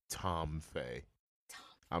 Tom Fey.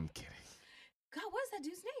 I'm kidding. God, what is that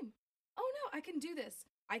dude's name? Oh, no, I can do this.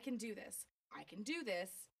 I can do this.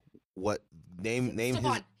 What name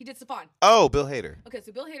Stefan. his... He did Stefan. Oh, Bill Hader. Okay,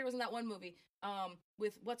 so Bill Hader was in that one movie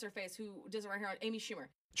with what's her face who does it right here on Amy Schumer.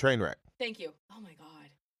 Trainwreck. Thank you. Oh my god.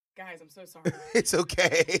 Guys, I'm so sorry. It's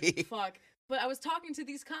okay. Fuck. But I was talking to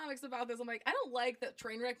these comics about this. I'm like, I don't like that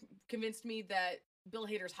Trainwreck convinced me that Bill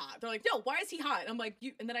Hader's hot. They're like, no, why is he hot? I'm like,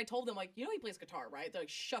 and then I told them, like, you know he plays guitar, right? They're like,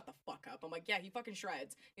 shut the fuck up. I'm like, yeah, he fucking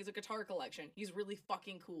shreds. He has a guitar collection. He's really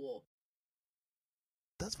fucking cool.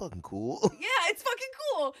 That's fucking cool. Yeah, it's fucking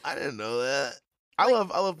cool. I didn't know that. I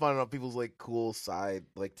love finding out people's like cool side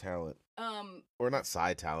like talent. Or not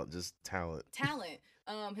side talent, just talent. Talent.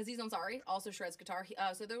 Aziz Ansari also shreds guitar.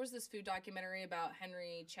 So there was this food documentary about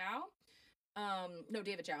Henry Chow.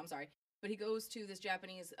 David Chow, I'm sorry. But he goes to this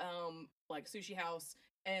Japanese like sushi house,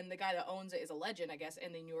 and the guy that owns it is a legend, I guguess,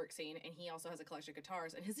 in the New York scene, and he also has a collection of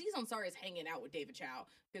guitars. And Aziz Ansari is hanging out with David Chow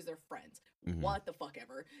because they're friends. Mm-hmm. What the fuck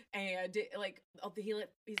ever. And like he's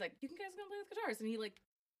like, you can guys go play with guitars, and he like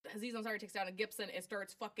Aziz Ansari takes down a Gibson and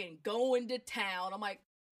starts fucking going to town. I'm like,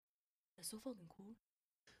 that's so fucking cool.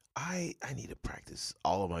 I need to practice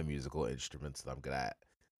all of my musical instruments that I'm good at,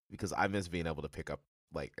 because I miss being able to pick up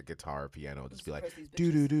like a guitar or piano and just be like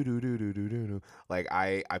do do do do do do do do. Like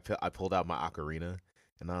I pulled out my ocarina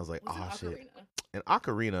And I was like, What's an oh shit. ocarina? An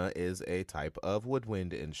ocarina is a type of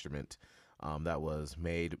woodwind instrument that was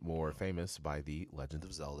made more famous by the Legend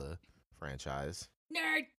of Zelda franchise.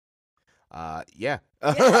 Nerd. Yeah.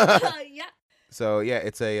 Yeah. So yeah,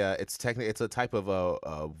 it's a type of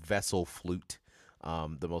a vessel flute.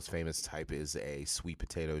 The most famous type is a sweet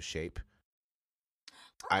potato shape.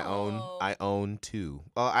 Oh. I own two.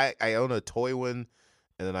 Well, I own a toy one,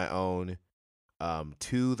 and then I own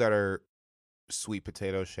two that are sweet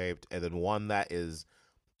potato shaped, and then one that is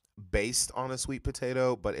based on a sweet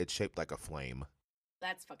potato, but it's shaped like a flame.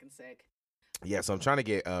 That's fucking sick. Yeah, so I'm trying to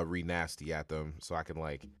get re-nasty at them so I can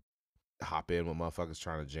like hop in when motherfuckers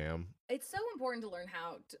trying to jam. It's so important to learn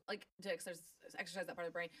how to exercise that part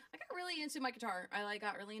of the brain. I got really into my guitar. I like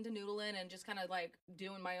got really into noodling and just kind of like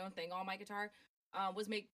doing my own thing on my guitar. I'm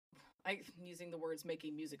using the words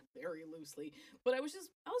making music very loosely, but I was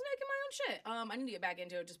making my own shit. I need to get back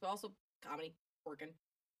into it, but also comedy, working.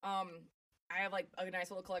 I have like a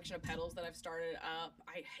nice little collection of pedals that I've started up.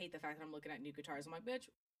 I hate the fact that I'm looking at new guitars. I'm like, bitch,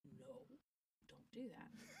 no, don't do that.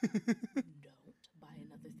 Don't buy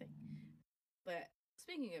another thing. But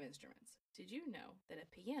speaking of instruments, did you know that a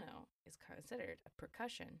piano is considered a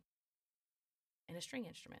percussion and a string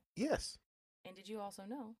instrument? Yes. And did you also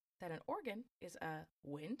know that an organ is a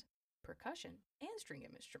wind, percussion, and string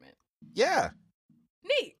instrument? Yeah.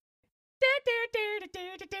 Neat.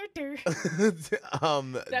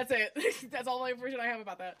 That's it. That's all the information I have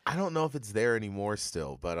about that. I don't know if it's there anymore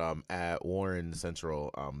still, but at Warren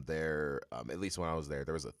Central, there at least when I was there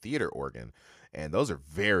was a theater organ, and those are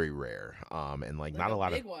very rare. And like not a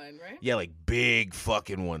lot big of one, right? Yeah, like big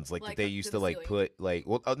fucking ones, like that they up used to to the like ceiling. put like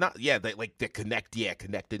not they like they connect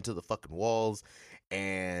into the fucking walls.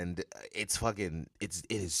 And it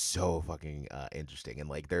is so fucking interesting. And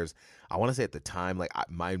like I want to say at the time, like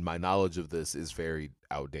my knowledge of this is very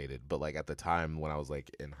outdated, but like at the time when I was like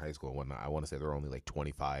in high school and whatnot, I want to say there were only like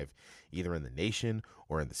 25 either in the nation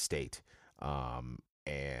or in the state.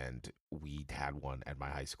 And we had one at my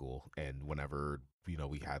high school, and whenever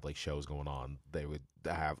we had like shows going on, they would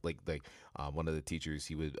have like one of the teachers,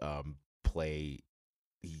 he would play.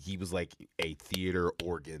 He was like a theater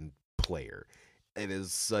organ player. It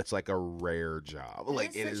is such like a rare job.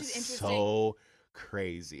 Like it is so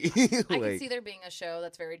crazy. I can see there being a show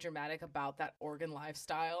that's very dramatic about that organ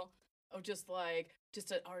lifestyle of just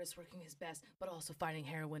an artist working his best, but also fighting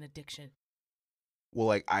heroin addiction. Well,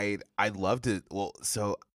 like I'd love to. Well,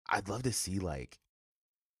 so I'd love to see like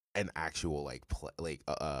an actual like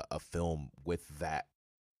a film with that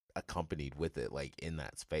accompanied with it, like in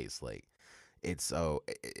that space. Like it's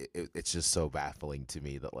it's just so baffling to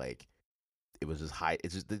me that like it was just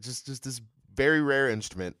it's just this very rare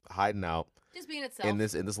instrument hiding out just being itself in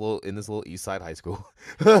this little East Side high school.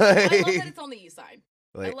 I love that it's on the East Side.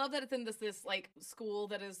 Like, I love that it's in this like school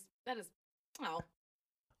that is oh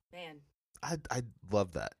man. I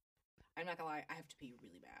love that. I'm not gonna lie, I have to pee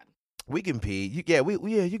really bad. We can pee. You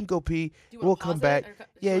can go pee. We'll come back.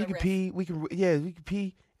 Yeah, you can pee. We can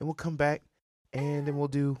pee and we'll come back, and then we'll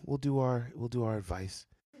do our advice.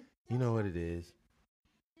 You know what it is.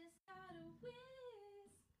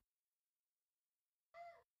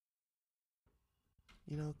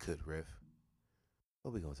 Good riff.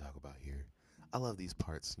 What we gonna talk about here? I love these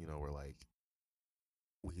parts, where like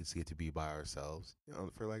we just get to be by ourselves,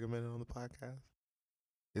 for like a minute on the podcast.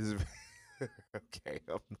 Is okay.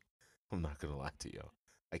 I'm not gonna lie to you.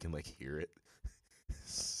 I can like hear it.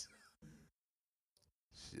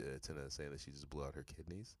 Tina is saying that she just blew out her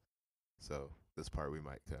kidneys, so this part we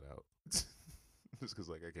might cut out, just because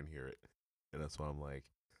like I can hear it, and that's why I'm like,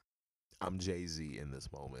 I'm Jay-Z in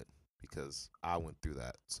this moment because I went through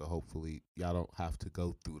that. So hopefully y'all don't have to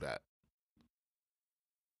go through that.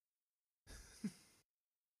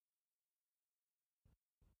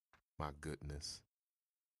 My goodness.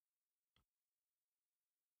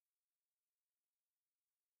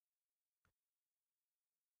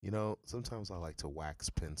 Sometimes I like to wax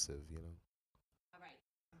pensive, All right,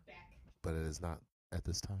 I'm back. but it is not at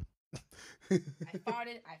this time. I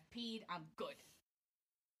farted, I peed, I'm good.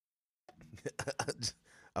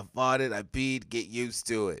 I farted, I peed, get used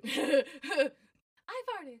to it. I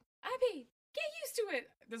farted, I peed, get used to it.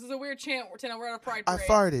 This is a weird chant. We're at a pride I parade.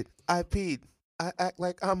 farted, I peed, I act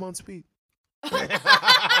like I'm on speed. That's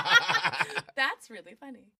really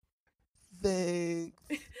funny. Thanks.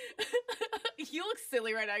 You look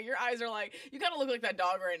silly right now. Your eyes are like, you kind of look like that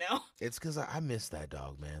dog right now. It's because I miss that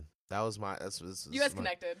dog, man. That was my. You guys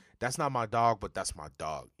connected. That's not my dog, but that's my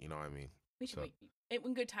dog. You know what I mean? We should make it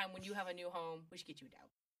in good time when you have a new home. We should get you a dog.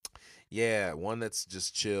 Yeah, one that's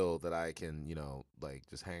just chill that I can, like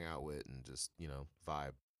just hang out with and just,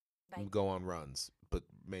 vibe. Go on runs. but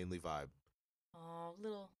mainly vibe. Oh,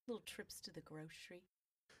 little trips to the grocery.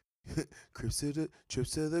 trips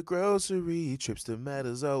to the grocery, trips to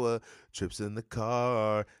Metazoa, trips in the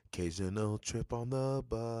car, occasional trip on the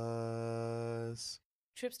bus.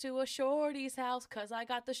 Trips to a shorty's house, 'cause I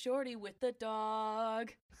got the shorty with the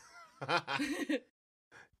dog.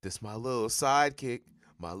 This my little sidekick,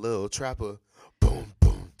 my little trapper. Boom,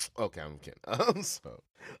 boom. Okay, I'm kidding. So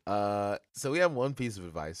we have one piece of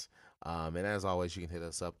advice. And as always, you can hit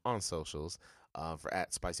us up on socials for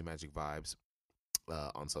at Spicy Magic Vibes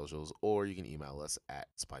on socials, or you can email us at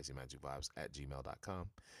spicymagicvibes@gmail.com.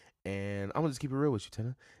 And I'm going to just keep it real with you,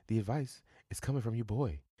 Tina. The advice is coming from your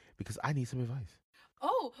boy because I need some advice.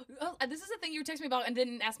 Oh, this is the thing you texted me about and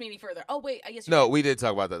didn't ask me any further. Oh wait, I guess no, we did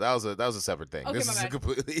talk about that. That was a separate thing. Okay, this my is bad. a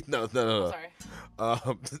completely no. Sorry.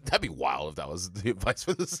 That'd be wild if that was the advice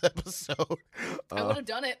for this episode. I would have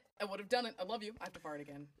done it. I love you. I have to fart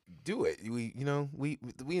again. Do it. We in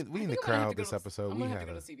the crowd this episode. I'm gonna have to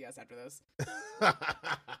go to CVS after this.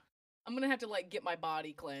 I'm gonna have to get my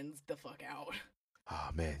body cleansed the fuck out. Oh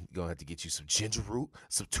man, you're gonna have to get you some ginger root,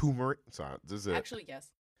 some turmeric. Sorry, this is it. Actually, yes.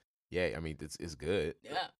 Yeah, I mean it's good.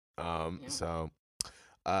 Yeah. So,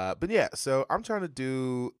 but yeah, so I'm trying to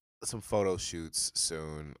do some photo shoots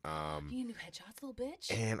soon. You need new headshots, little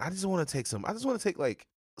bitch. And I just want to take some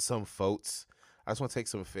some photos. I just want to take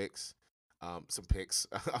some pics. Some pics.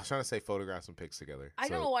 I was trying to say photograph some pics together. I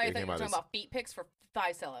don't know why I thought you were talking about feet pics for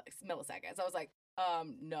 5 milliseconds. I was like,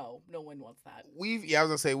 no one wants that. I was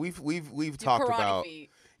gonna say we've talked about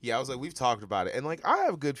feet. Yeah, I was like, we've talked about it. And I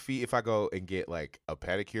have good feet if I go and get a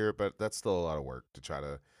pedicure, but that's still a lot of work to try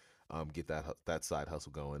to get that side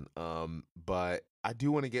hustle going. But I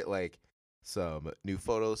do want to get some new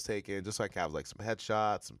photos taken, just so I can have some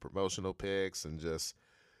headshots, some promotional pics, and just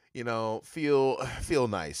feel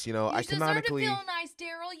nice. You I deserve canonically to feel nice,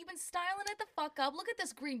 Daryl. You've been styling it the fuck up. Look at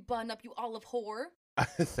this green bun up, you olive whore.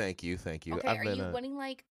 Thank you. Okay, are you wanting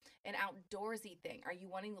an outdoorsy thing? Are you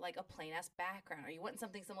wanting a plain ass background? Are you wanting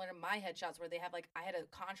something similar to my headshots where they have I had a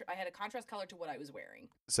contrast color to what I was wearing?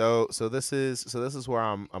 So this is where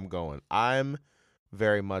I'm going. I'm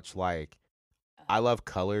very much I love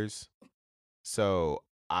colors. So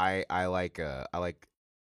I like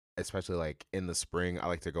especially in the spring, I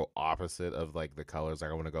like to go opposite of the colors.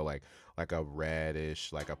 I want to go like a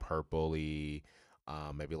reddish, a purpley,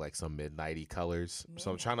 maybe some midnighty colors.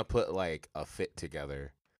 So I'm trying to put a fit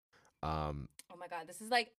together. Oh my god, this is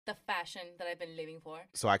the fashion that I've been living for.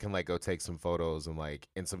 So I can go take some photos and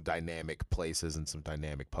in some dynamic places and some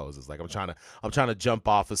dynamic poses. I'm trying to jump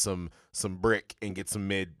off of some brick and get some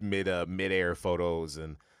mid-air photos,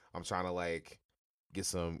 and I'm trying to get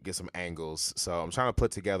some angles. So I'm trying to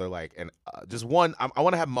put together just one. I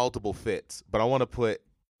want to have multiple fits, but I want to put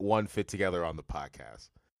one fit together on the podcast.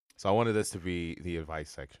 So I wanted this to be the advice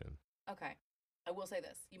section. Okay, I will say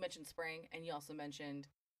this: you mentioned spring, and you also mentioned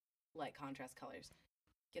contrast colors.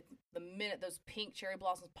 Get the minute those pink cherry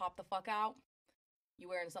blossoms pop the fuck out, you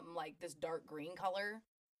wearing something this dark green color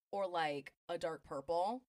or a dark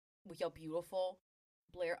purple with your beautiful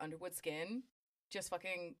Blair Underwood skin. Just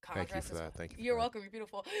fucking contrast. Thank you for that. Thank you. You're welcome. You're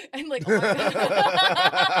beautiful. And oh my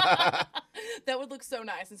God. That would look so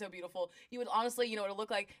nice and so beautiful. You would honestly, what it would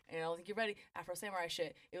look like, and I don't think you're ready. Afro Samurai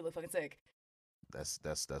shit. It would look fucking sick. That's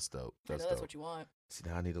dope. That's what you want. See,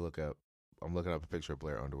 now I need to look up. I'm looking up a picture of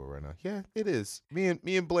Blair Underwood right now. Yeah, it is. Me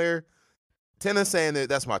and Blair. Tina's saying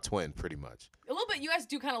that's my twin, pretty much. A little bit. You guys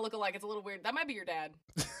do kind of look alike. It's a little weird. That might be your dad.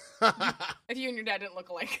 If you and your dad didn't look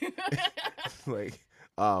alike.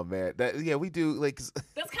 Oh man, we do That's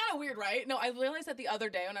kind of weird, right? No, I realized that the other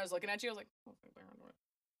day when I was looking at you, I was like, oh, Blair Underwood.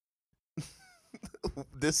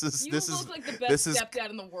 This is like the best stepdad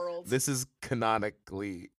in the world. This is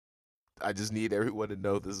canonically. I just need everyone to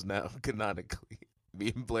know this now. Canonically,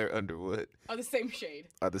 me and Blair Underwood are the same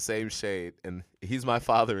shade. And he's my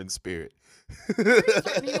father in spirit. You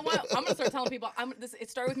know what? I'm gonna start telling people. It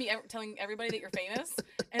started with me telling everybody that you're famous,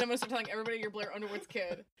 and I'm gonna start telling everybody you're Blair Underwood's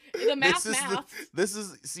kid. The math.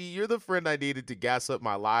 See, you're the friend I needed to gas up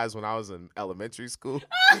my lies when I was in elementary school.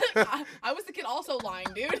 I was the kid also lying,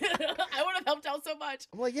 dude. I would have helped out so much.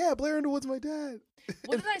 I'm like, yeah, Blair Underwood's my dad.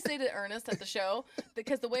 What did I say to Ernest at the show?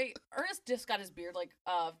 Because the way Ernest just got his beard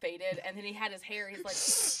faded, and then he had his hair.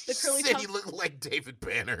 He's the curly. He looked like David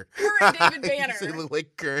Banner. Current David Banner. He looked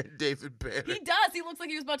like current David Banner. He does. He looks like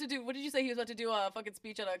he was about to do. What did you say? He was about to do a fucking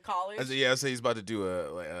speech at a college. I say he's about to do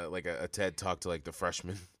a TED talk to the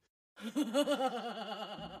freshmen.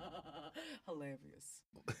 Hilarious.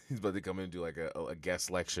 He's about to come in and do a guest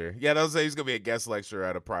lecture. Yeah, that was say he's gonna be a guest lecturer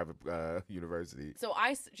at a private university. So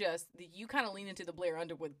I suggest that you kind of lean into the Blair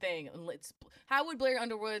Underwood thing, and how would Blair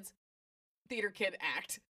Underwood's theater kid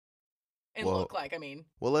act and Well- look like. I mean,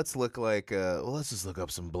 Well, let's look like. Let's just look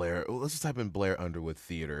up some Blair. Let's just type in Blair Underwood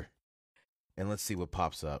theater, and let's see what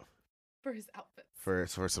pops up for his outfits. for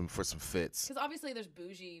some fits. Because obviously there's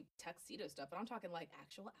bougie tuxedo stuff, but I'm talking like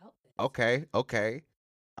actual outfits. Okay.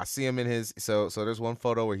 I see him in his. So there's one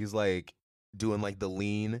photo where he's like doing like the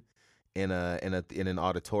lean in an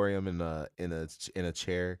auditorium in a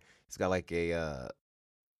chair. He's got like a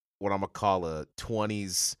what I'm gonna call a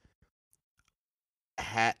 20s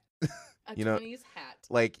hat. A You know, 20s hat.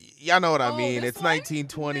 Like y'all know what I Oh, mean. this It's one?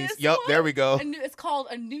 1920s. This Yup, there one? we go. It's called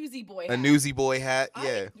a newsy boy A hat. newsy boy hat. I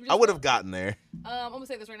Yeah, just I would have want- gotten there. I'm gonna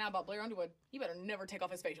say this right now about Blair Underwood. He better never take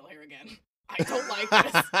off his facial hair again. I don't like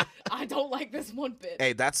this. I don't like this one bit.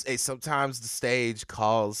 Hey, sometimes the stage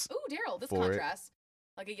calls. Ooh, Daryl, this for it. contrast.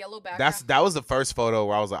 Like a yellow background. That was the first photo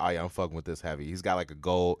where I was like, oh yeah, I'm fucking with this heavy. He's got like a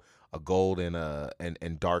gold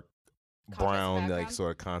and dark brown like background?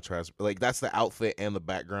 sort of contrast. Like that's the outfit and the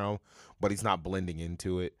background, but he's not blending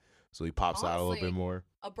into it, so he pops out a little bit Honestly, more.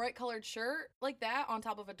 A bright colored shirt like that on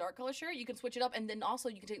top of a dark colored shirt, you can switch it up, and then also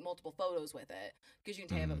you can take multiple photos with it because you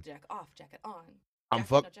can have a jacket off, jacket on.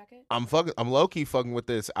 I'm low key fucking with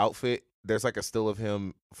this outfit. There's like a still of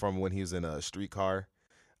him from when he was in a Streetcar,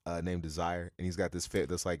 named Desire, and he's got this fit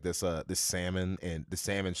that's like this salmon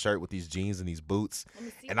shirt with these jeans and these boots. Let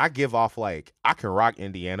me see. And I give off like I can rock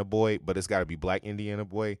Indiana Boy, but it's got to be Black Indiana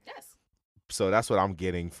Boy. Yes. So that's what I'm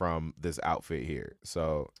getting from this outfit here.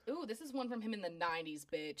 So Ooh, this is one from him in the 90s,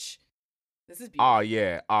 bitch. This is beautiful. oh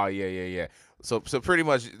yeah. So pretty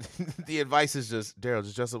much the advice is just Daryl,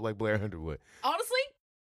 just dress up like Blair Underwood. Honestly,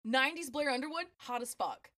 90s Blair Underwood, hot as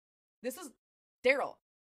fuck. This is Daryl.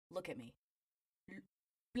 Look at me.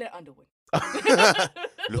 Blair Underwood.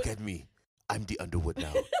 Look at me. I'm the Underwood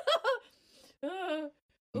now. Uh, I'm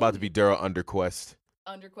about to ooh, be Daryl Underquest.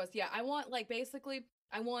 Underquest. Yeah, I want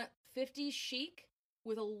I want 50s chic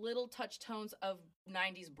with a little touch tones of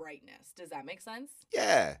 90s brightness. Does that make sense?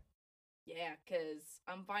 Yeah. Yeah, because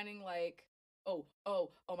I'm finding like, oh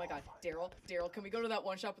my god, Daryl, can we go to that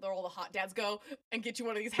one shop where all the hot dads go and get you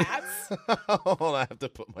one of these hats? Hold on, I have to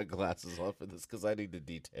put my glasses on for this because I need the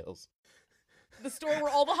details. The store where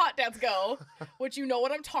all the hot dads go, which you know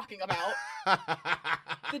what I'm talking about.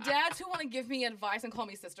 The dads who want to give me advice and call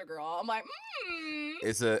me sister girl. I'm like,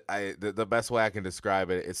 It's the best way I can describe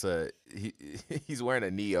it. He's wearing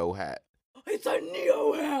a Neo hat. It's a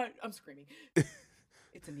Neo hat. I'm screaming.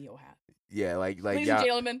 It's a Neo hat. Yeah, like Ladies and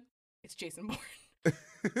gentlemen, it's Jason Bourne.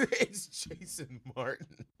 It's Jason Martin.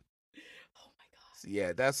 Oh my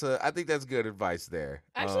god. So yeah, I think that's good advice there.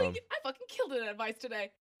 Actually, I fucking killed it at advice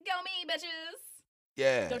today. Go me, bitches.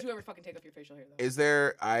 Yeah. Don't you ever fucking take off your facial hair though. Is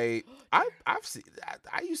there I've seen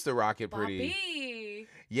I used to rock it pretty. Bobby.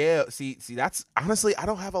 Yeah, see that's honestly I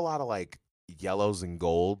don't have a lot of like yellows and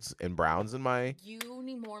golds and browns in my You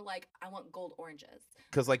need more like I want gold oranges.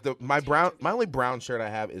 cuz like my only brown shirt I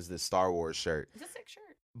have is this Star Wars shirt. It's a sick shirt.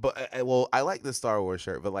 But well, I like the Star Wars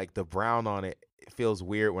shirt, but like the brown on it feels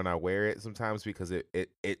weird when I wear it sometimes because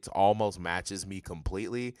it almost matches me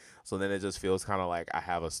completely. So then it just feels kind of like I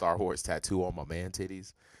have a Star Wars tattoo on my man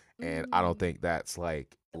titties, and I don't think that's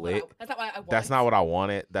like lit. That's not what I want. That's not what I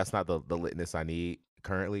wanted. That's not the litness I need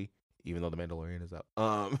currently, even though the Mandalorian is out.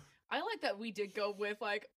 I like that we did go with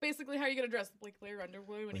like basically how are you gonna dress like Blair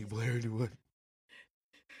Underwood when he's Blair Underwood.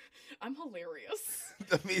 I'm hilarious.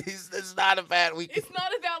 I mean, it's not a bad week. It's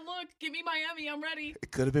not a bad look. Give me Miami. I'm ready.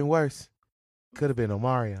 It could have been worse. Could have been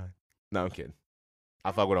Omarion. No, I'm kidding.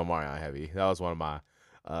 I fuck with Omarion heavy. That was one of my.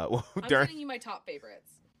 I'm during sending you my top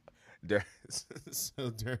favorites. so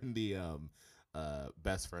during the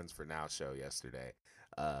Best Friends for Now show yesterday,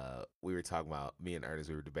 we were talking about me and Ernest.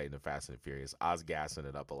 We were debating the Fast and Furious. I was gassing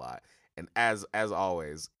it up a lot, and as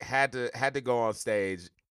always, had to go on stage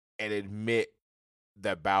and admit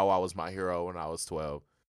that Bow Wow was my hero when I was 12.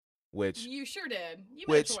 Which You sure did. You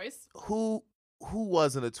made a choice. Who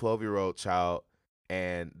wasn't a 12-year-old child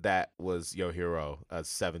and that was your hero, a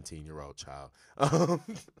 17-year-old child?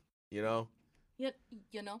 You know? Yeah,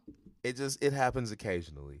 you know. It happens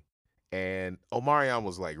occasionally. And Omarion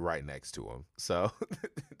was like right next to him. So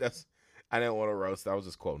I didn't want to roast. I was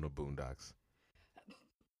just quoting the Boondocks.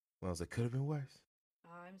 I was like, could have been worse.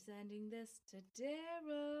 I'm sending this to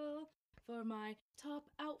Daryl for my top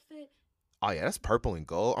outfit. Oh yeah, that's purple and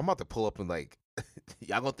gold. I'm about to pull up and like,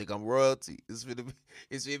 y'all gonna think I'm royalty. It's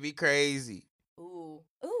gonna be crazy. Ooh,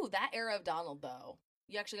 that era of Donald though.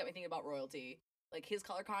 You actually got me thinking about royalty. Like his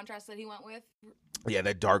color contrast that he went with. Yeah,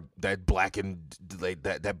 that black and like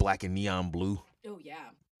that black and neon blue. Oh yeah.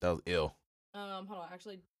 That was ill. Hold on.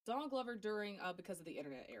 Actually, Donald Glover during because of the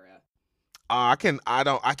internet era. I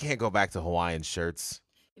can't go back to Hawaiian shirts.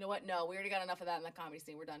 You know what? No, we already got enough of that in the comedy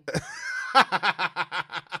scene. We're done.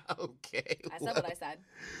 Okay. I said what I said.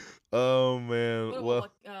 Oh man.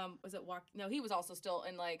 Was it Walk? No, he was also still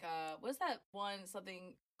in like what is that one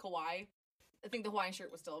something Kauai? I think the Hawaiian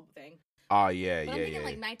shirt was still a thing. Oh yeah, but yeah, I'm thinking yeah.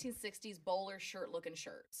 like 1960s bowler shirt looking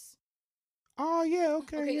shirts. Oh yeah,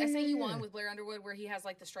 okay. Okay, yeah, I say yeah, you yeah. one with Blair Underwood where he has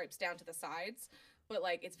like the stripes down to the sides, but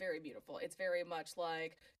like it's very beautiful. It's very much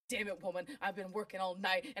like, damn it, woman, I've been working all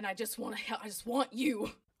night and I just want to help. I just want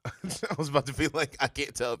you. I was about to be like, I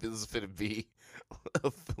can't tell if this is gonna be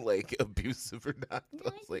like abusive or not. I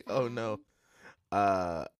was like, oh no.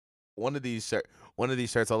 One of these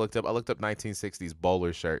shirts I looked up 1960s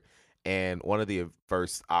bowler shirt, and one of the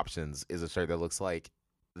first options is a shirt that looks like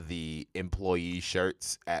the employee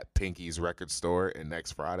shirts at Pinky's record store in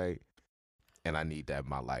Next Friday, and I need that in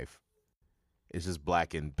my life. It's just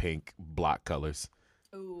black and pink block colors.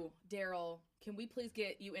 Ooh, Daryl, can we please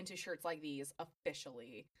get you into shirts like these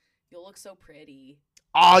officially? You'll look so pretty.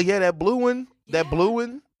 Oh yeah, that blue one. Yeah. That blue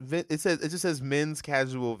one. It just says men's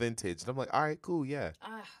casual vintage. And I'm like, all right, cool, yeah.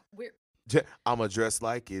 We're I'ma dress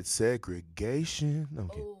like it's segregation. I'm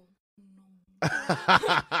kidding. oh no.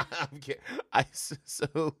 I'm kidding. Yeah,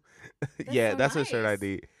 so that's a shirt I nice.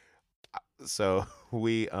 need. So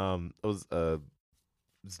we was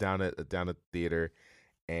down at theater,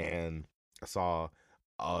 and I saw.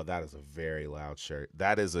 Oh, that is a very loud shirt.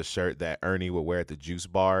 That is a shirt that Ernie would wear at the juice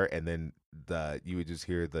bar, and then you would just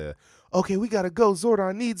hear okay, we gotta go.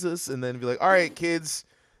 Zordon needs us, and then be like, all right, kids.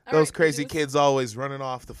 All Those right, crazy kiddos. kids always running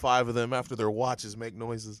off, the 5 of them after their watches make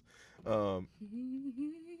noises. That's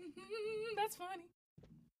funny.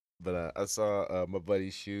 But I saw my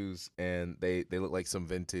buddy's shoes, and they look like some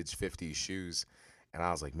vintage 50s shoes, and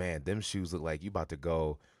I was like, man, them shoes look like you about to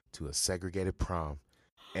go to a segregated prom.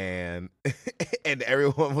 And and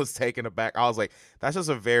everyone was taken aback. I was like, that's just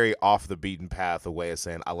a very off the beaten path a way of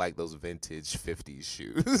saying I like those vintage 50s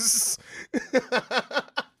shoes.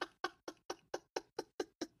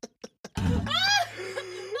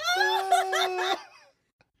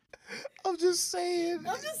 I'm just saying.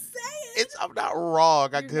 I'm not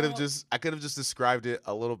wrong. I could have just described it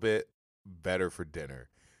a little bit better for dinner.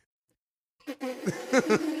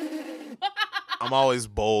 I'm always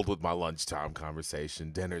bold with my lunchtime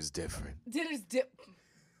conversation. Dinner's different. Daryl.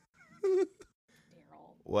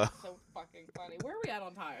 Well, So fucking funny. Where are we at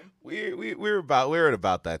on time? we're at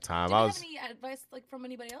about that time. Do you have any advice like from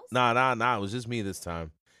anybody else? Nah. It was just me this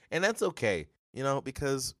time, and that's okay.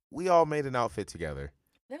 Because we all made an outfit together.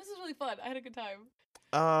 That was really fun. I had a good time.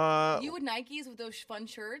 You with Nikes with those fun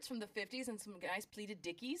shirts from the 50s and some nice pleated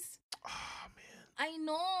dickies. Oh man, I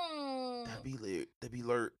know. that'd be lit. That'd be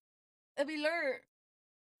alert. It'd be lurt.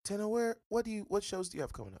 Tanner, what shows do you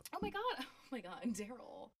have coming up? Oh my god,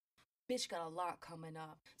 Daryl. Bitch got a lot coming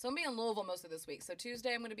up. So I'm gonna be in Louisville most of this week. So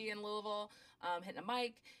Tuesday I'm gonna be in Louisville, hitting a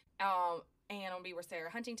mic, and I'm gonna be with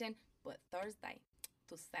Sarah Huntington. But Thursday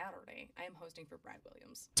to Saturday, I am hosting for Brad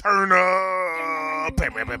Williams. Turn up.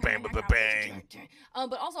 Bang, bang, bang, bang, bang, bang.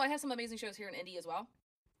 But also I have some amazing shows here in Indy as well.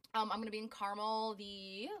 I'm gonna be in Carmel.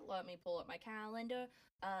 Let me pull up my calendar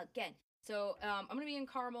again. So I'm gonna be in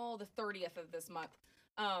Carmel the 30th of this month,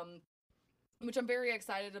 which I'm very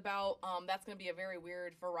excited about. That's gonna be a very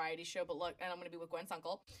weird variety show, but look, and I'm gonna be with Gwen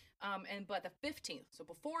Sunkel. But the 15th, so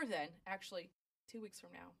before then, actually 2 weeks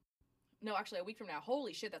from now. No, actually a week from now.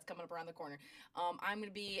 Holy shit, that's coming up around the corner. I'm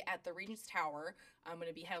gonna be at the Regent's Tower. I'm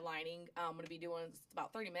gonna be headlining. I'm gonna be doing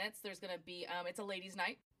about 30 minutes. There's gonna be it's a ladies'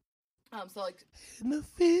 night. So like. And I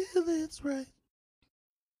feel it's right.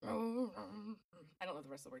 I don't know the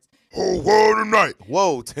rest of the words. Whole world tonight.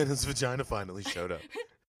 Whoa, Tanner's vagina finally showed up.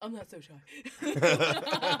 I'm not so shy.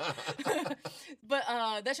 But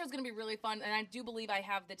that show's going to be really fun. And I do believe I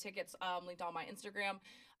have the tickets linked on my Instagram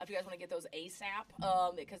if you guys want to get those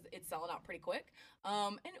ASAP because it's selling out pretty quick.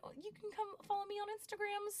 And you can come follow me on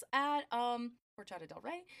Instagrams at Horchata Del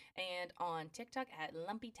Rey and on TikTok at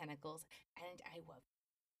Lumpy Tentacles. And I love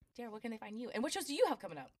Jared, where can they find you? And what shows do you have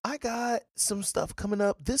coming up? I got some stuff coming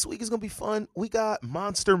up. This week is going to be fun. We got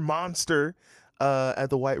Monster at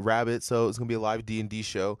the White Rabbit, so it's going to be a live D&D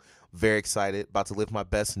show. Very excited. About to live my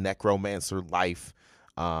best necromancer life.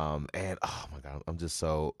 And oh my God,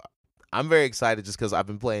 I'm very excited just because I've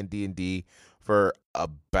been playing D&D for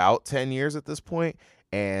about 10 years at this point,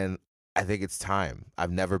 and I think it's time.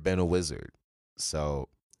 I've never been a wizard, so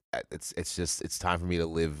it's time for me to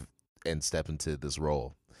live and step into this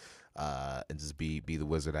role. And just be the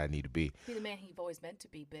wizard I need to be. Be the man you've always meant to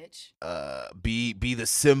be, bitch. Be the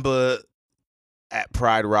Simba at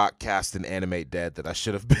Pride Rock cast and animate dead that I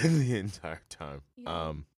should have been the entire time.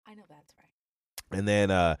 I know that's right. And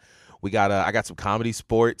then I got some comedy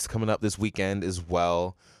sports coming up this weekend as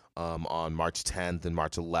well. On March 10th and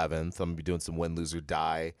March 11th, I'm gonna be doing some Win, Lose, or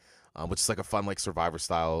Die, which is like a fun like Survivor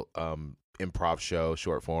style improv show,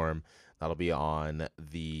 short form. That'll be on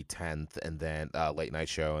the 10th, and then late night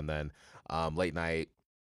show, and then late night.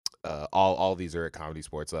 All these are at Comedy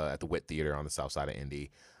Sports at the Wit Theater on the south side of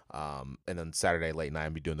Indy. And then Saturday late night,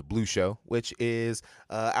 I'll be doing the Blue Show, which is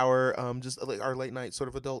our just like our late night sort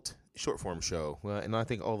of adult short form show, and I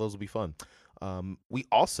think all those will be fun. We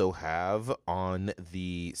also have on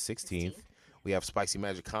the 16th, we have Spicy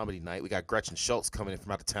Magic Comedy Night. We got Gretchen Schultz coming in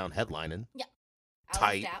from out of town headlining. Yeah.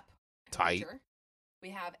 Tight. Stapp, Tight.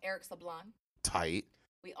 We have Eric Sablon. Tight.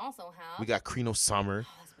 We also have. We got Crino Summer.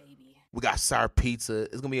 Oh, this baby. We got Sour Pizza.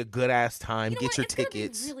 It's gonna be a good ass time. You know Get what? your It's gonna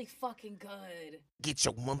tickets. be really fucking good. Get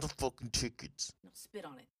your motherfucking tickets. No, spit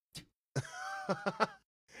on it.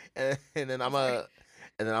 and then I'm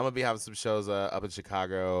gonna be having some shows up in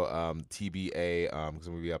Chicago, TBA, because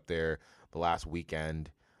I'm gonna be up there the last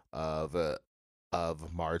weekend of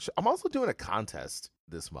March. I'm also doing a contest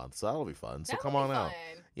this month, so that'll be fun. So come on out.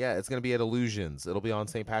 Yeah, it's gonna be at Illusions. It'll be on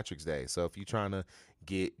St. Patrick's Day. So if you're trying to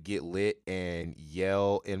get lit and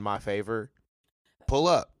yell in my favor, pull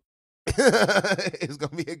up. It's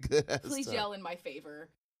gonna be a good ass Please time. yell in my favor.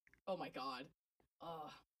 Oh my god.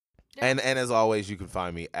 And as always, you can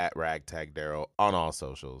find me at Ragtag Daryl on all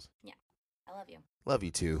socials. Yeah. I love you. Love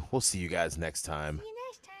you too. We'll see you guys next time. See you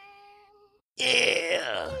next time.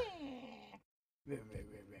 Yeah.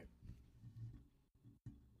 Yeah.